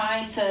you're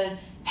trying to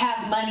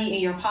have money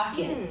in your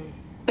pocket,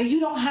 but you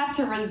don't have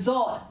to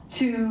resort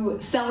to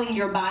selling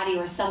your body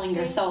or selling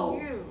your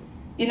soul.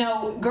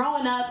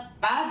 Growing up,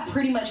 I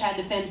pretty much had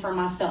to fend for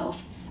myself.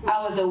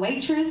 I was a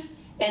waitress,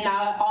 and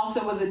I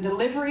also was a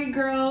delivery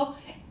girl.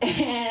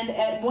 And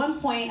at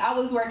one point, I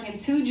was working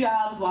 2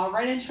 jobs while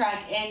running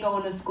track and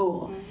going to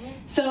school.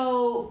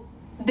 So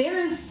there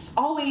is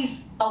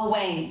always a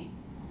way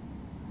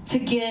to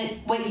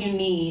get what you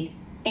need.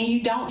 And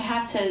you don't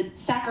have to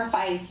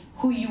sacrifice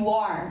who you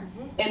are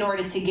in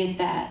order to get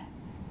that.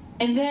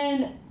 And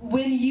then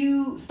when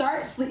you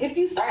if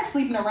you start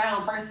sleeping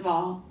around, first of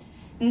all,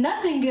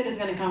 nothing good is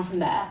going to come from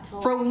that.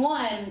 For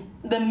one,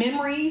 the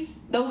memories,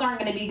 those aren't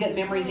going to be good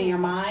memories in your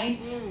mind.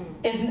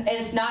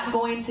 It's not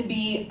going to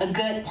be a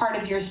good part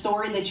of your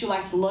story that you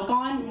like to look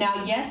on.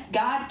 Now, yes,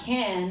 God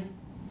can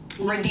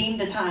redeem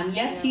the time.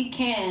 Yes, he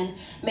can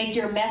make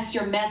your mess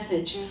your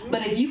message.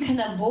 But if you can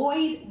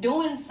avoid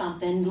doing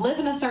something,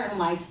 living a certain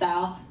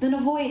lifestyle, then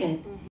avoid it.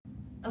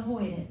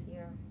 Avoid it.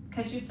 Yeah.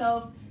 Cut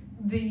yourself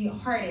the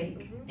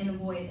heartache and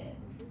avoid it.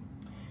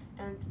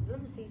 And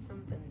let me say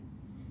something.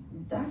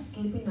 That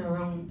sleeping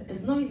around,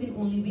 it's not even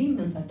only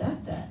women that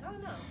does that. Oh,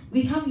 no.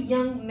 We have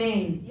young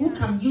men who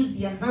can use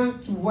their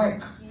hands to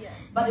work,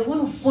 but they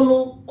want to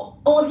follow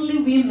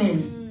elderly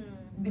women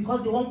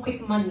because they want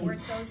quick money.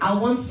 I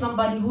want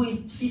somebody who is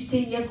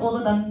 15 years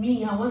older than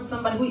me. I want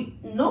somebody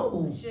who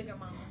no. Sugar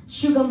mama.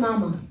 Sugar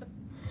mama.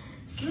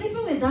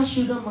 Sleeping with that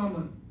sugar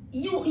mama,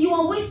 you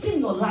are wasting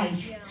your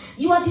life. Yeah.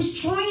 You are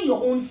destroying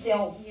your own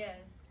self. Yes.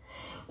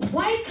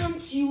 Why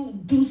can't you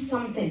do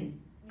something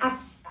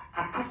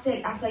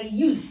as a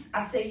youth,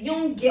 as a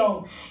young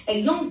girl, a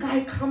young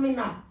guy coming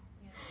up,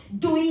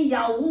 doing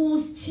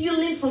yahoo,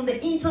 stealing from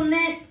the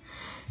internet,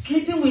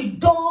 sleeping with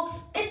dogs?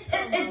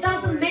 It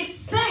doesn't make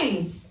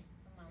sense.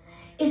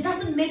 It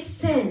doesn't make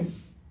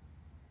sense.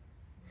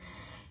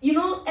 You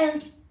know,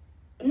 and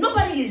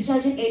nobody is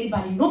judging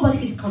anybody.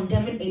 Nobody is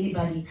condemning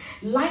anybody.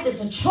 Life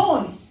is a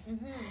choice.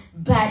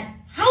 But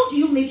how do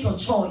you make your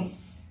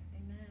choice?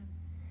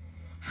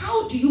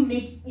 How do you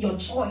make your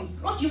choice?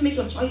 How do you make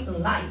your choice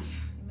in life?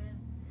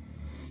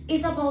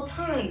 It's about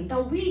time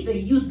that we, the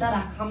youth that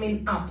are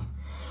coming up,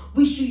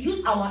 we should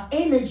use our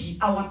energy,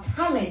 our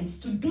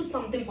talent to do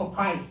something for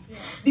Christ.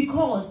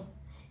 Because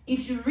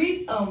if you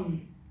read, I've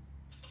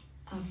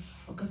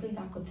forgotten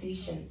that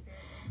quotation.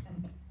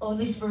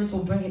 Holy Spirit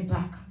will bring it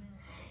back.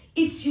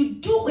 If you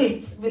do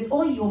it with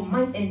all your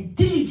might and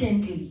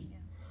diligently,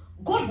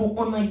 God will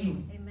honor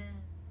you.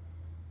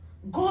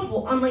 God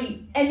will honor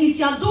you. And if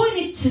you are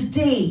doing it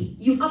today,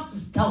 you have to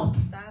stop.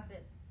 Stop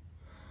it.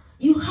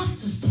 You have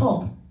to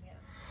stop.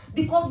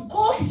 Because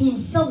God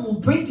himself will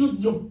bring you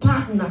your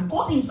partner.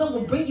 God himself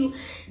will bring you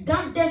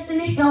that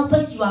destiny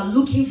helpers you are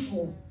looking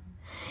for.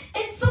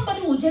 And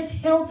somebody will just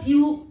help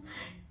you,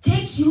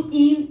 take you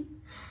in.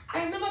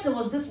 I remember there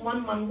was this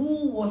one man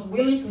who was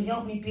willing to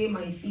help me pay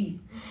my fees.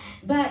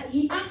 But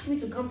he asked me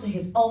to come to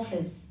his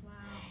office.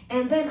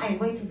 And then I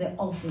went to the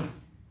office.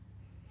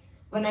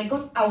 When I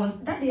got,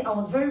 that day I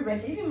was very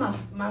wretched. Even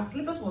my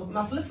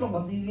flip-flop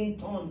was even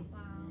torn.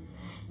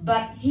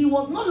 But he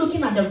was not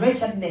looking at the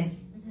wretchedness.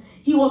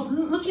 He was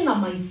looking at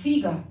my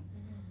figure.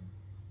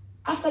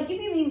 After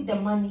giving him the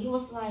money, he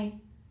was like,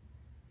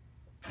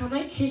 "Can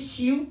I kiss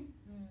you?"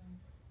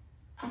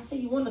 I said,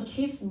 "You want to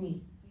kiss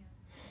me?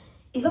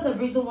 Is that the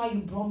reason why you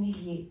brought me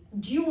here?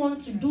 Do you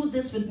want to do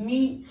this with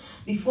me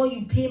before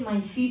you pay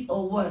my fees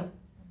or what?"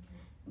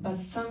 But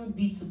thank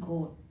be to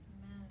God.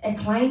 A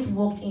client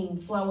walked in,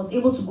 so I was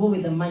able to go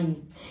with the money.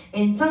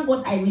 And thank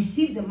God I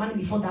received the money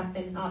before that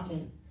thing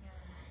happened.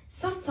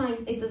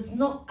 Sometimes it is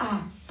not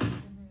us.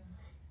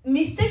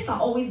 Mistakes are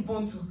always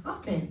born to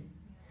happen.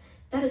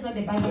 That is why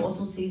the Bible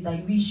also says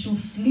that we should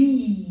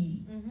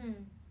flee.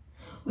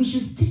 We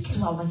should stick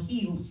to our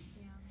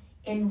heels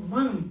and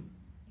run.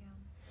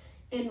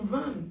 And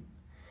run.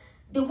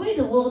 The way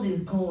the world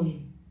is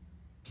going,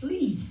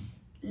 please,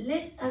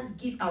 let us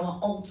give our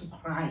all to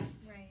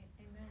Christ. Right.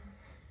 Amen.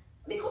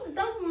 Because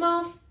that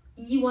mouth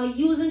you are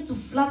using to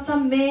flatter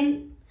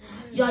men,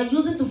 you are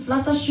using to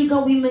flatter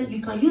sugar women, you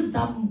can use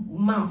that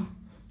mouth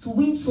to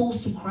win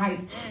souls to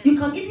Christ. You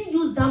can even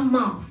use that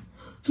mouth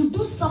to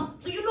do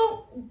something,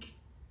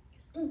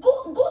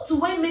 go to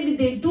where maybe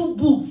they do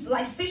books,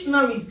 like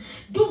stationaries.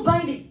 Do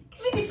buy it.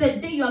 Even if a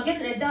day you are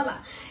getting $1,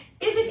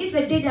 even if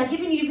a day they are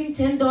giving you even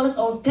 $10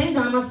 or 10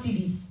 Ghana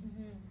cedis,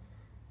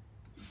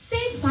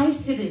 save 5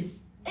 cedis.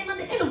 And at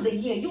the end of the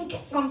year, you'll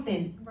get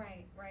something.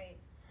 Right.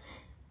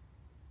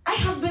 I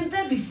have been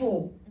there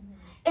before.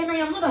 And I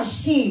am not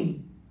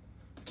ashamed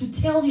to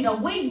tell you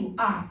that where you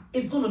are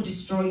is going to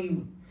destroy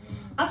you.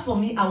 As for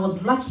me, I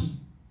was lucky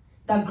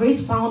that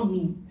grace found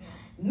me.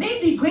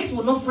 Maybe grace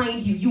will not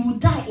find you. You will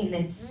die in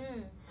it.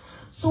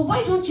 So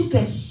why don't you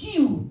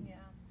pursue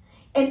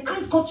and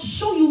ask God to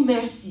show you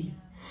mercy?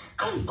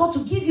 Ask God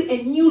to give you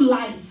a new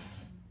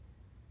life.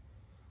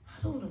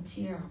 I don't want to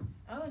tear up.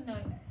 Oh, no.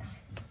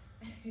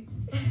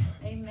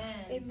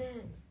 Amen.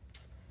 Amen.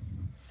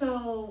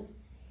 So,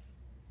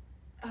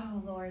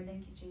 oh, Lord,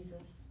 thank you,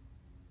 Jesus.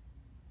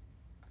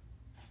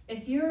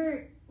 If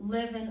you're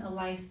living a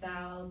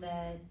lifestyle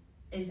that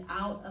is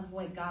out of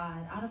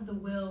the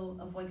will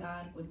of what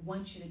God would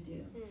want you to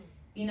do.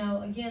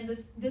 Again,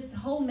 this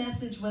whole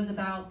message was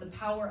about the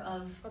power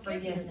of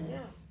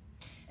forgiveness.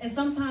 And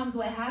sometimes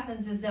what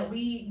happens is that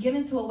we get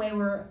into a way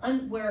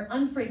where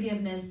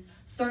unforgiveness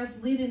starts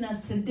leading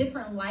us to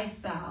different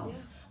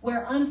lifestyles,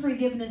 where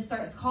unforgiveness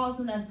starts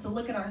causing us to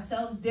look at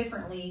ourselves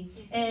differently.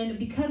 And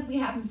because we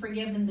haven't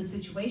forgiven the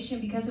situation,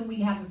 because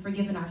we haven't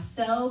forgiven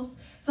ourselves,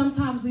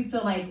 sometimes we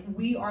feel like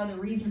we are the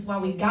reasons why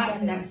we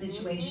got in that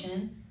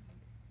situation.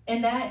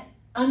 And that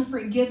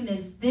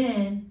unforgiveness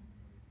then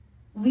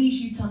leads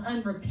you to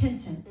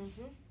unrepentance.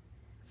 Mm-hmm.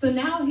 So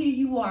now here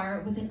you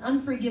are with an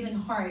unforgiven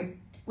heart,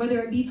 whether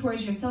it be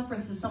towards yourself or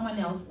to someone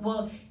else.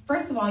 Well,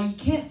 first of all, you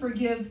can't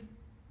forgive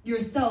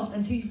yourself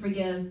until you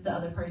forgive the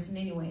other person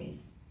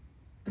anyways,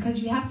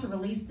 because you have to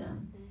release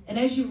them. Mm-hmm. And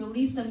as you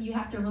release them, you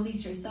have to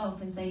release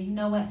yourself and say, you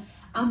know what?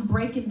 I'm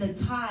breaking the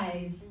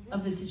ties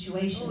of the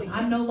situation. Oh, yes.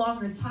 I'm no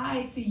longer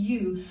tied to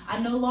you. I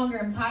no longer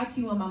am tied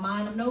to you in my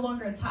mind. I'm no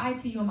longer tied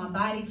to you in my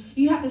body.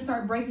 You have to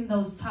start breaking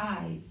those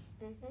ties.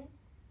 Mm-hmm.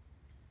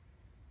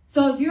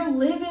 So if you're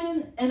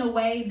living in a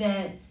way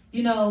that,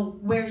 you know,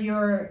 where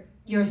you're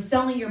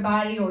selling your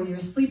body or you're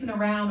sleeping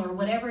around or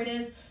whatever it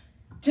is,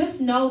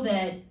 just know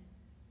that,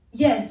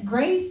 yes,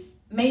 grace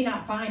may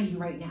not find you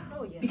right now.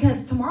 Oh, yeah.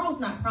 Because tomorrow's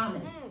not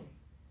promised.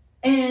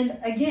 And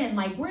again,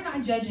 like, we're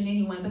not judging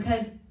anyone,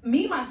 because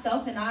me,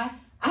 myself, and I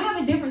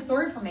have a different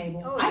story from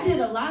Mabel. Oh, yeah. I did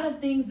a lot of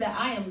things that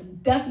I am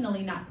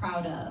definitely not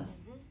proud of.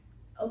 Mm-hmm.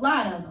 A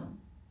lot of them.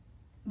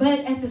 But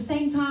at the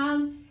same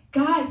time,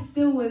 God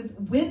still was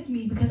with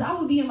me, because I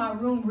would be in my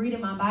room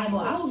reading my Bible.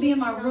 I would be in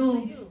my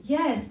room.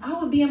 Yes, I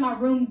would be in my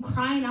room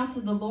crying out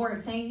to the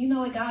Lord, saying, you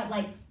know what, God,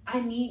 like,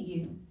 I need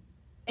you.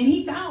 And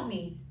he found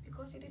me.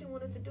 Because you didn't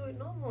want to do it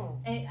no more.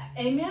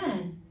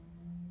 Amen.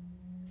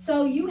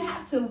 So you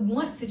have to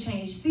want to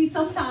change. See,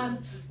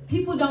 sometimes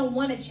people don't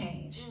want to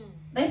change.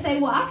 They say,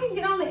 well, I can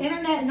get on the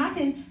internet and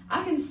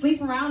I can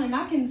sleep around and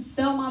I can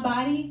sell my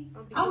body.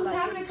 I was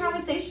having a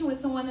conversation with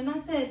someone and I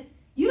said,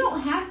 you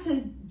don't have to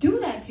do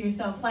that to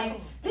yourself.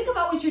 Like, think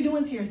about what you're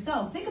doing to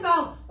yourself. Think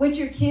about what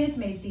your kids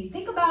may see.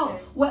 Think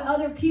about what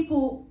other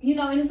people, you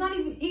know, and it's not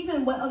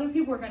even what other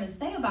people are going to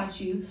say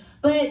about you,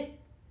 but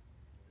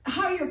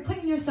how you're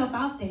putting yourself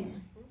out there.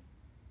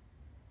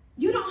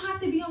 You don't have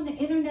to be on the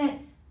internet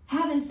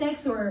having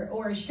sex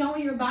or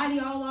showing your body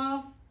all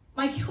off.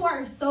 Like, you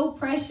are so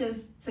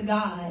precious to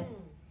God.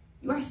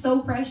 You are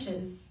so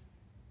precious.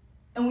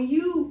 And when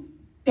you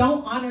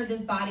don't honor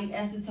this body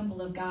as the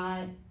temple of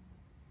God,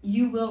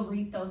 you will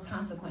reap those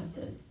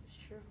consequences. It's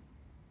true.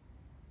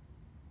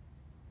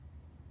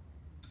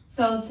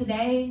 So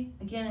today,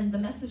 again, the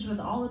message was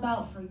all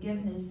about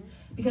forgiveness,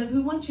 because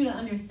we want you to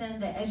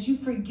understand that as you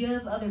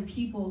forgive other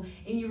people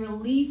and you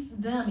release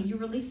them, and you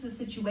release the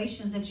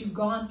situations that you've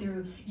gone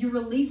through, you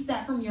release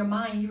that from your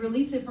mind, you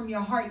release it from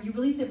your heart, you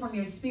release it from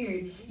your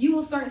spirit, you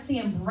will start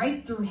seeing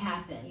breakthrough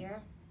happen. Yeah.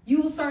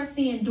 You will start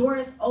seeing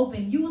doors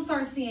open. You will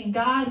start seeing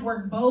God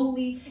work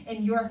boldly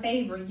in your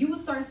favor. You will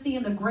start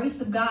seeing the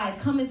grace of God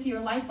come into your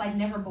life like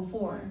never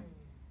before.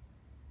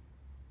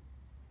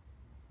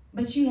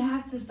 But you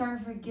have to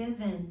start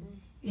forgiving.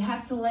 You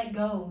have to let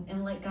go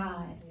and let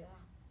God. Yeah.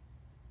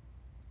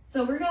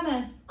 So we're going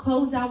to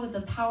close out with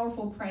a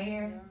powerful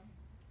prayer,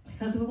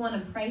 because we want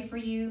to pray for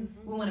you.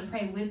 We want to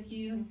pray with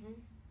you.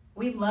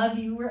 We love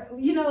you.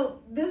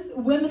 This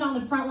Women on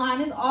the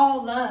Frontline is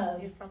all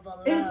love. It's about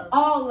love. It's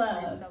all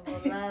love.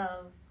 It's about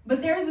love.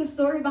 But there's a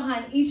story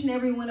behind each and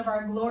every one of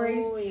our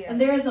glories. Oh, yeah. And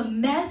there is a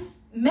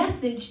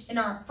message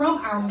from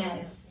our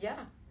mess. Yeah.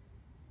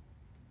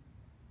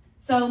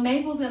 So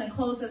Mabel's going to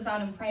close us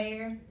out in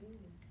prayer.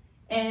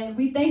 And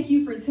we thank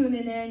you for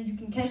tuning in. You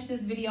can catch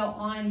this video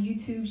on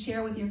YouTube.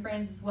 Share with your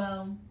friends as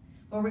well.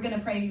 But we're going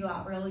to pray you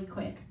out really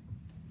quick.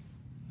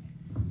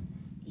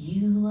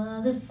 You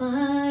are the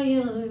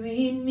fire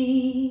in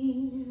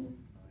me.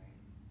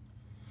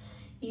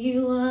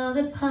 You are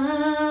the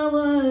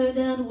power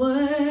that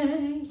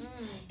works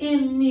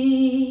in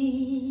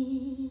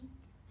me.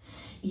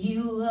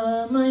 You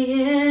are my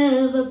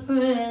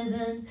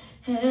ever-present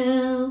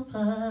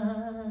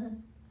helper.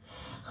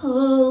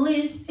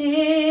 Holy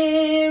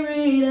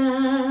Spirit,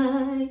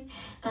 I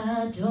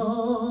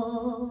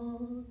adore.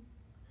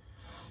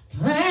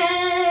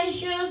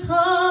 Precious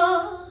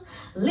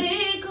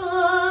Holy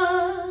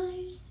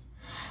Ghost,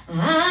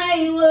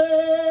 I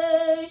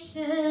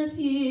worship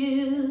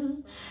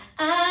you.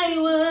 I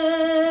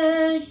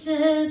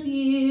worship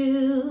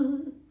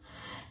you.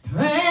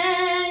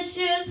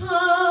 Precious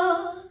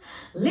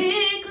Holy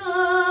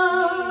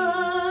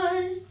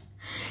Ghost,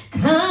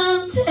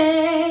 come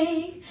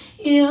take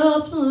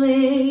your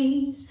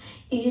place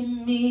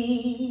in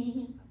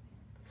me.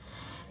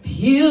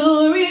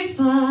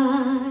 Purify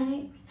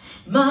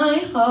my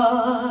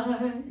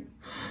heart.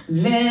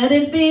 Let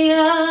it be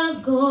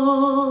as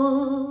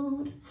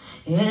gold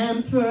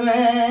and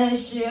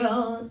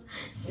precious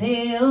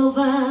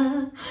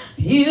silver.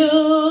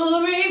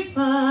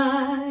 Purify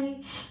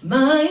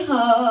my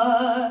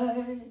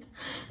heart.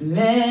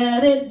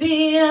 Let it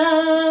be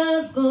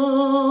as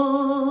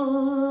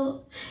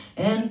gold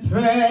and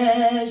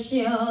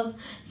precious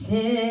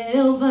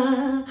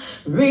silver.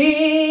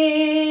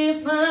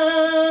 Refine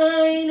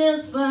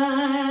as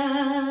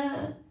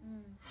fire.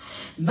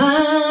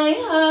 My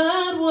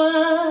heart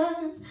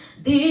was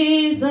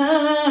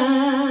desire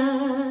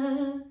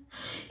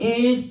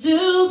is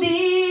to be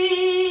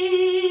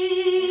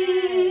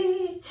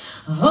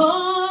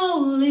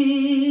holy,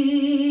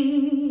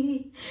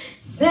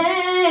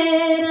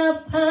 set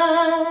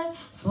apart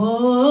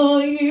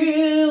for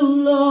you,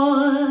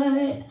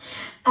 Lord.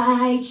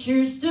 I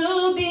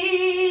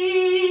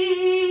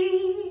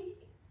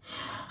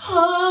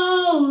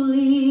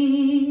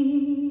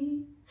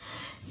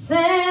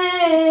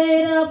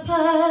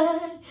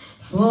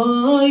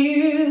for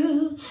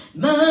you,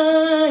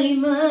 my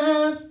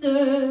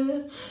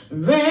master,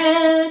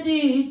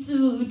 ready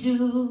to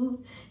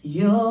do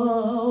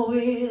your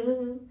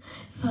will.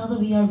 Father,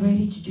 we are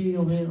ready to do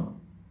your will.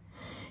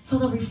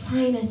 Father,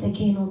 refine us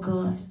again, oh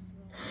God.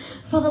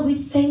 Father, we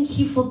thank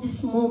you for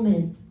this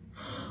moment.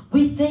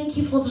 We thank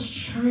you for the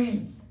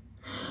strength.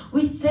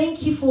 We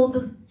thank you for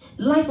the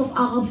life of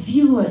our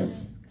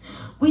viewers.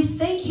 We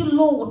thank you,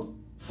 Lord,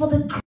 for the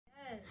grace.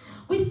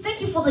 We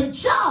thank you for the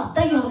job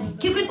that you have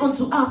given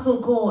unto us, oh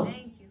God.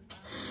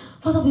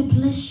 Father, we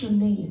bless your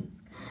name.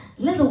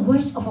 Let the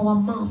words of our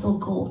mouth, oh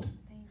God,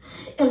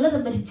 and let the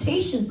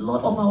meditations,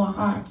 Lord, of our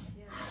hearts,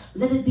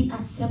 let it be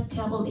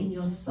acceptable in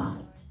your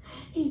sight.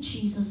 In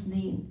Jesus'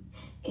 name,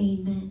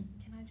 amen.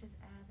 Can I just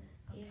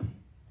add it?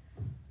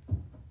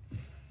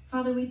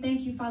 Father, we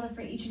thank you, Father,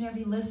 for each and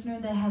every listener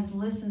that has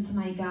listened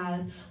tonight,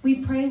 God.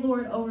 We pray,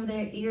 Lord, over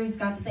their ears,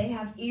 God, that they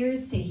have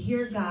ears to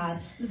hear,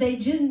 God. That they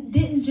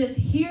didn't just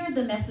hear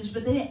the message,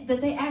 but that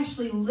they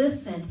actually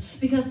listened.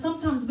 Because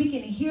sometimes we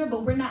can hear,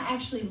 but we're not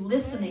actually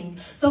listening.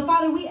 So,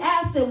 Father, we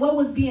ask that what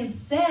was being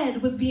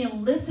said was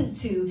being listened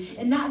to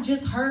and not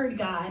just heard,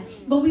 God.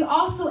 But we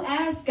also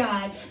ask,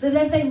 God, that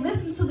as they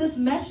listen to this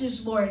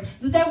message, Lord,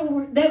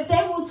 that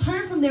they will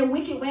turn from their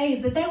wicked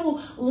ways, that they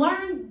will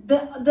learn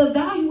the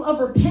value of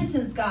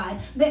repentance, God.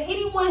 That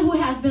anyone who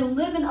has been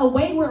living a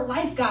wayward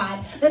life,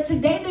 God, that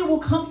today they will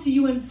come to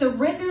you and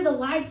surrender the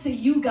life to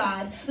you,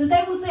 God. That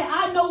they will say,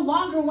 I no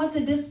longer want to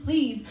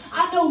displease.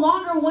 I no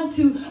longer want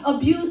to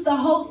abuse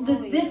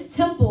this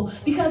temple.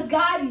 Because,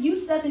 God, you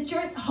said that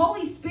your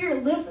Holy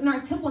Spirit lives in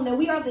our temple and that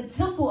we are the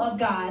temple of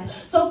God.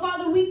 So,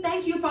 Father, we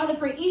thank you, Father,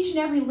 for each and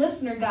every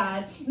listener,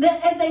 God,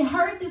 that as they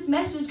heard this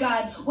message,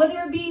 God, whether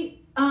it be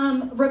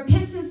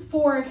repentance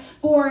for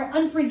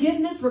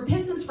unforgiveness,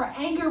 repentance for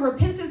anger,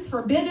 repentance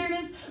for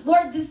bitterness,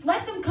 Lord, just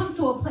let them come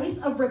to a place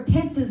of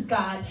repentance,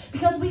 God,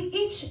 because we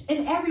each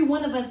and every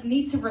one of us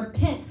need to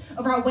repent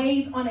of our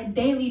ways on a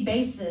daily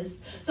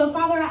basis. So,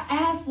 Father, I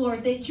ask,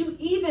 Lord, that you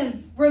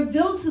even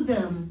reveal to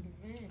them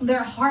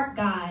their heart,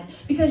 God,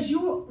 because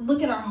you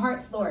look at our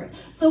hearts, Lord.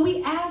 So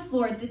we ask,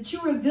 Lord, that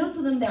you reveal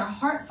to them their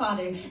heart,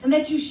 Father, and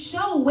that you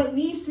show what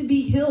needs to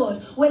be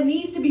healed, what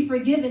needs to be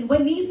forgiven,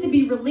 what needs to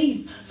be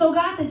released. So,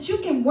 God, that you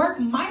can work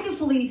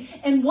mightily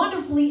and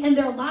wonderfully in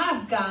their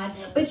lives, God.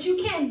 But you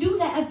can't do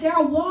that if there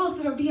are walls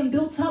that are being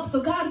built up.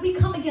 So, God, we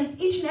come against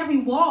each and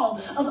every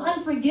wall of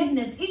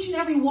unforgiveness, each and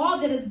every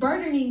wall that is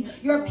burdening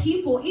your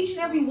people, each and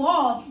every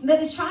wall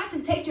that is trying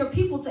to take your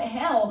people to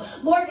hell.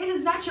 Lord, it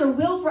is not your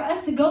will for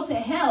us to go to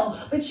hell,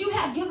 but you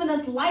have given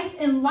us life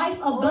and life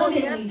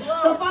abundantly.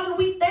 So, Father,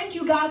 we thank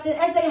you, God,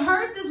 that as they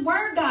heard this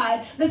word,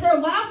 God, that their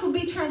lives will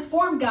be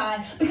transformed,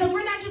 God, because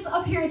we're not just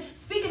up here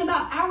speaking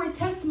about our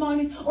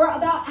testimonies or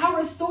about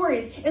our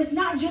stories. It's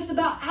not just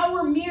about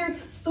our mere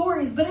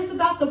stories, but it's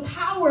about the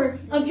power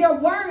of your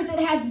word that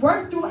has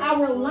worked through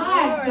our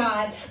lives,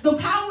 God. The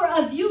power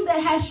of you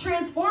that has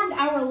transformed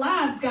our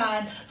lives,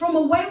 God, from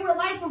a wayward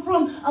life or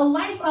from a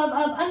life of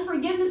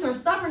unforgiveness or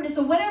stubbornness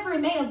or whatever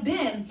it may have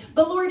been.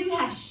 But, Lord, you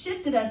have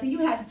shifted us and you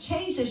have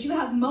changed us. You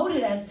have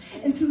molded us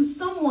into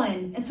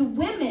someone, into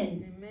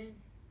women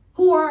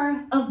who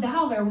are of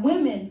valor,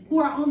 women who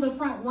are on the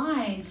front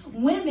line,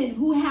 women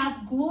who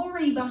have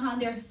glory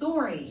behind their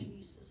story.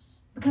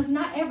 Because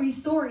not every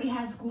story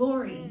has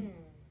glory.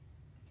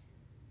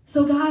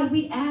 So, God,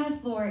 we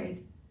ask,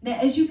 Lord,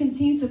 that as you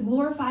continue to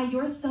glorify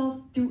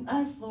yourself through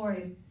us,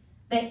 Lord,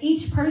 that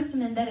each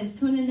person that is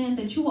tuning in,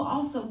 that you will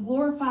also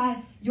glorify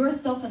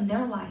yourself in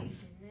their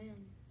life.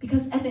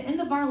 Because at the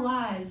end of our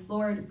lives,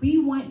 Lord, we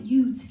want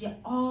you to get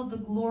all the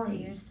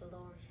glory. Yes, the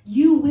Lord.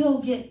 You will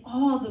get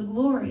all the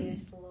glory.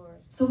 Yes, the Lord.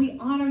 So we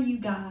honor you,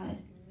 God.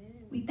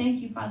 Amen. We thank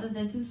you, Father,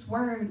 that this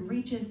word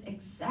reaches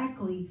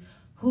exactly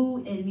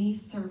who it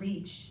needs to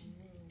reach.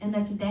 Amen. And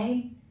that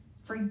today,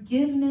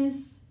 forgiveness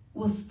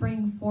will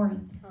spring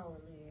forth. Hallelujah.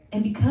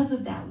 And because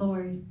of that,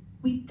 Lord,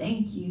 we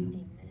thank you.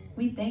 Amen.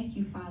 We thank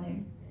you, Father.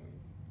 Amen.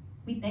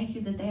 We thank you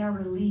that they are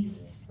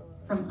released Yes, Lord.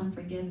 from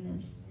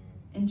unforgiveness.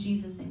 In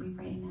Jesus' name we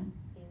pray, amen.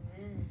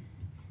 Amen.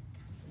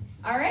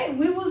 All right,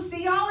 we will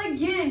see y'all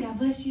again. God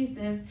bless you,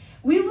 sis.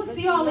 We will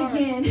see y'all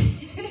again.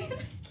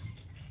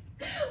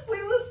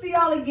 We will see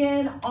y'all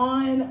again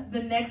on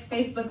the next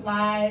Facebook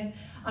Live.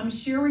 I'm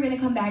sure we're going to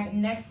come back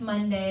next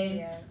Monday.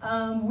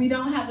 Yes. We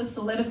don't have a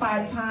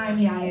solidified time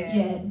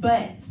yet,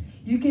 but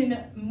you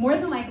can more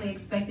than likely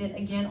expect it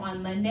again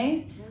on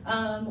Monday.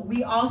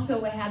 We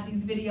also will have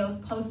these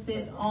videos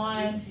posted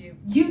on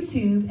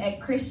YouTube at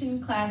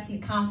Christian Classy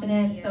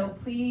Confidence. Yeah. So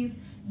please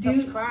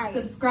do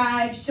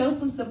subscribe, show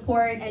some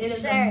support. And it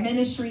is a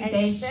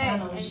ministry-based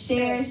channel.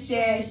 Share.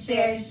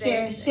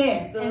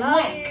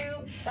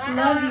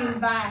 Love you.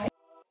 Bye.